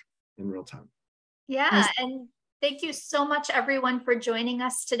wish in real time. Yeah, and thank you so much, everyone, for joining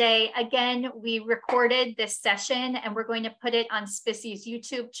us today. Again, we recorded this session and we're going to put it on SPICY's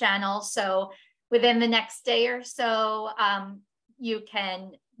YouTube channel. So within the next day or so, you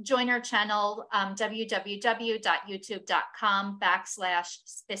can join our channel,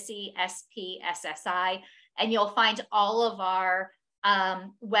 www.youtube.com/SPICY, SPSSI, and you'll find all of our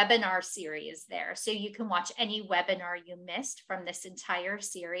webinar series there. So you can watch any webinar you missed from this entire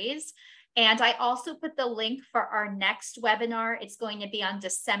series. And I also put the link for our next webinar. It's going to be on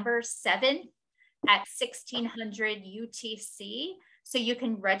December 7th at 1600 UTC. So you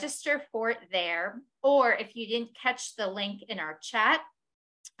can register for it there. Or if you didn't catch the link in our chat,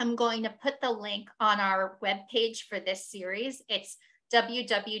 I'm going to put the link on our webpage for this series. It's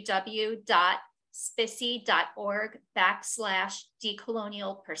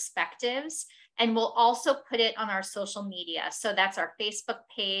www.spicy.org/decolonial perspectives. And we'll also put it on our social media. So that's our Facebook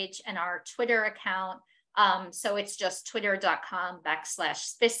page and our Twitter account. So it's just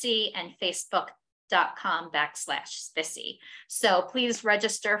twitter.com/spicy and facebook.com/spicy. So please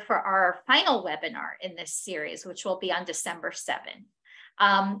register for our final webinar in this series, which will be on December 7th.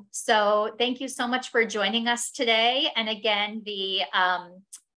 So thank you so much for joining us today. And again, the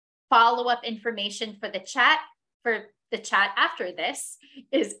follow-up information for the chat after this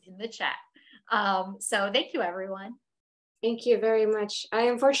is in the chat. So thank you, everyone. Thank you very much. I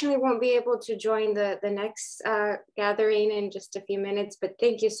unfortunately won't be able to join the next gathering in just a few minutes, but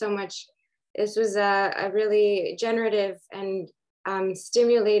thank you so much. This was a really generative and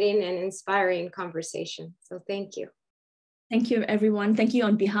stimulating and inspiring conversation. So thank you. Thank you, everyone. Thank you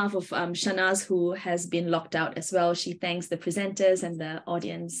on behalf of Shahnaaz, who has been locked out as well. She thanks the presenters and the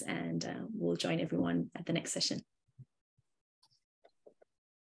audience, and we'll join everyone at the next session.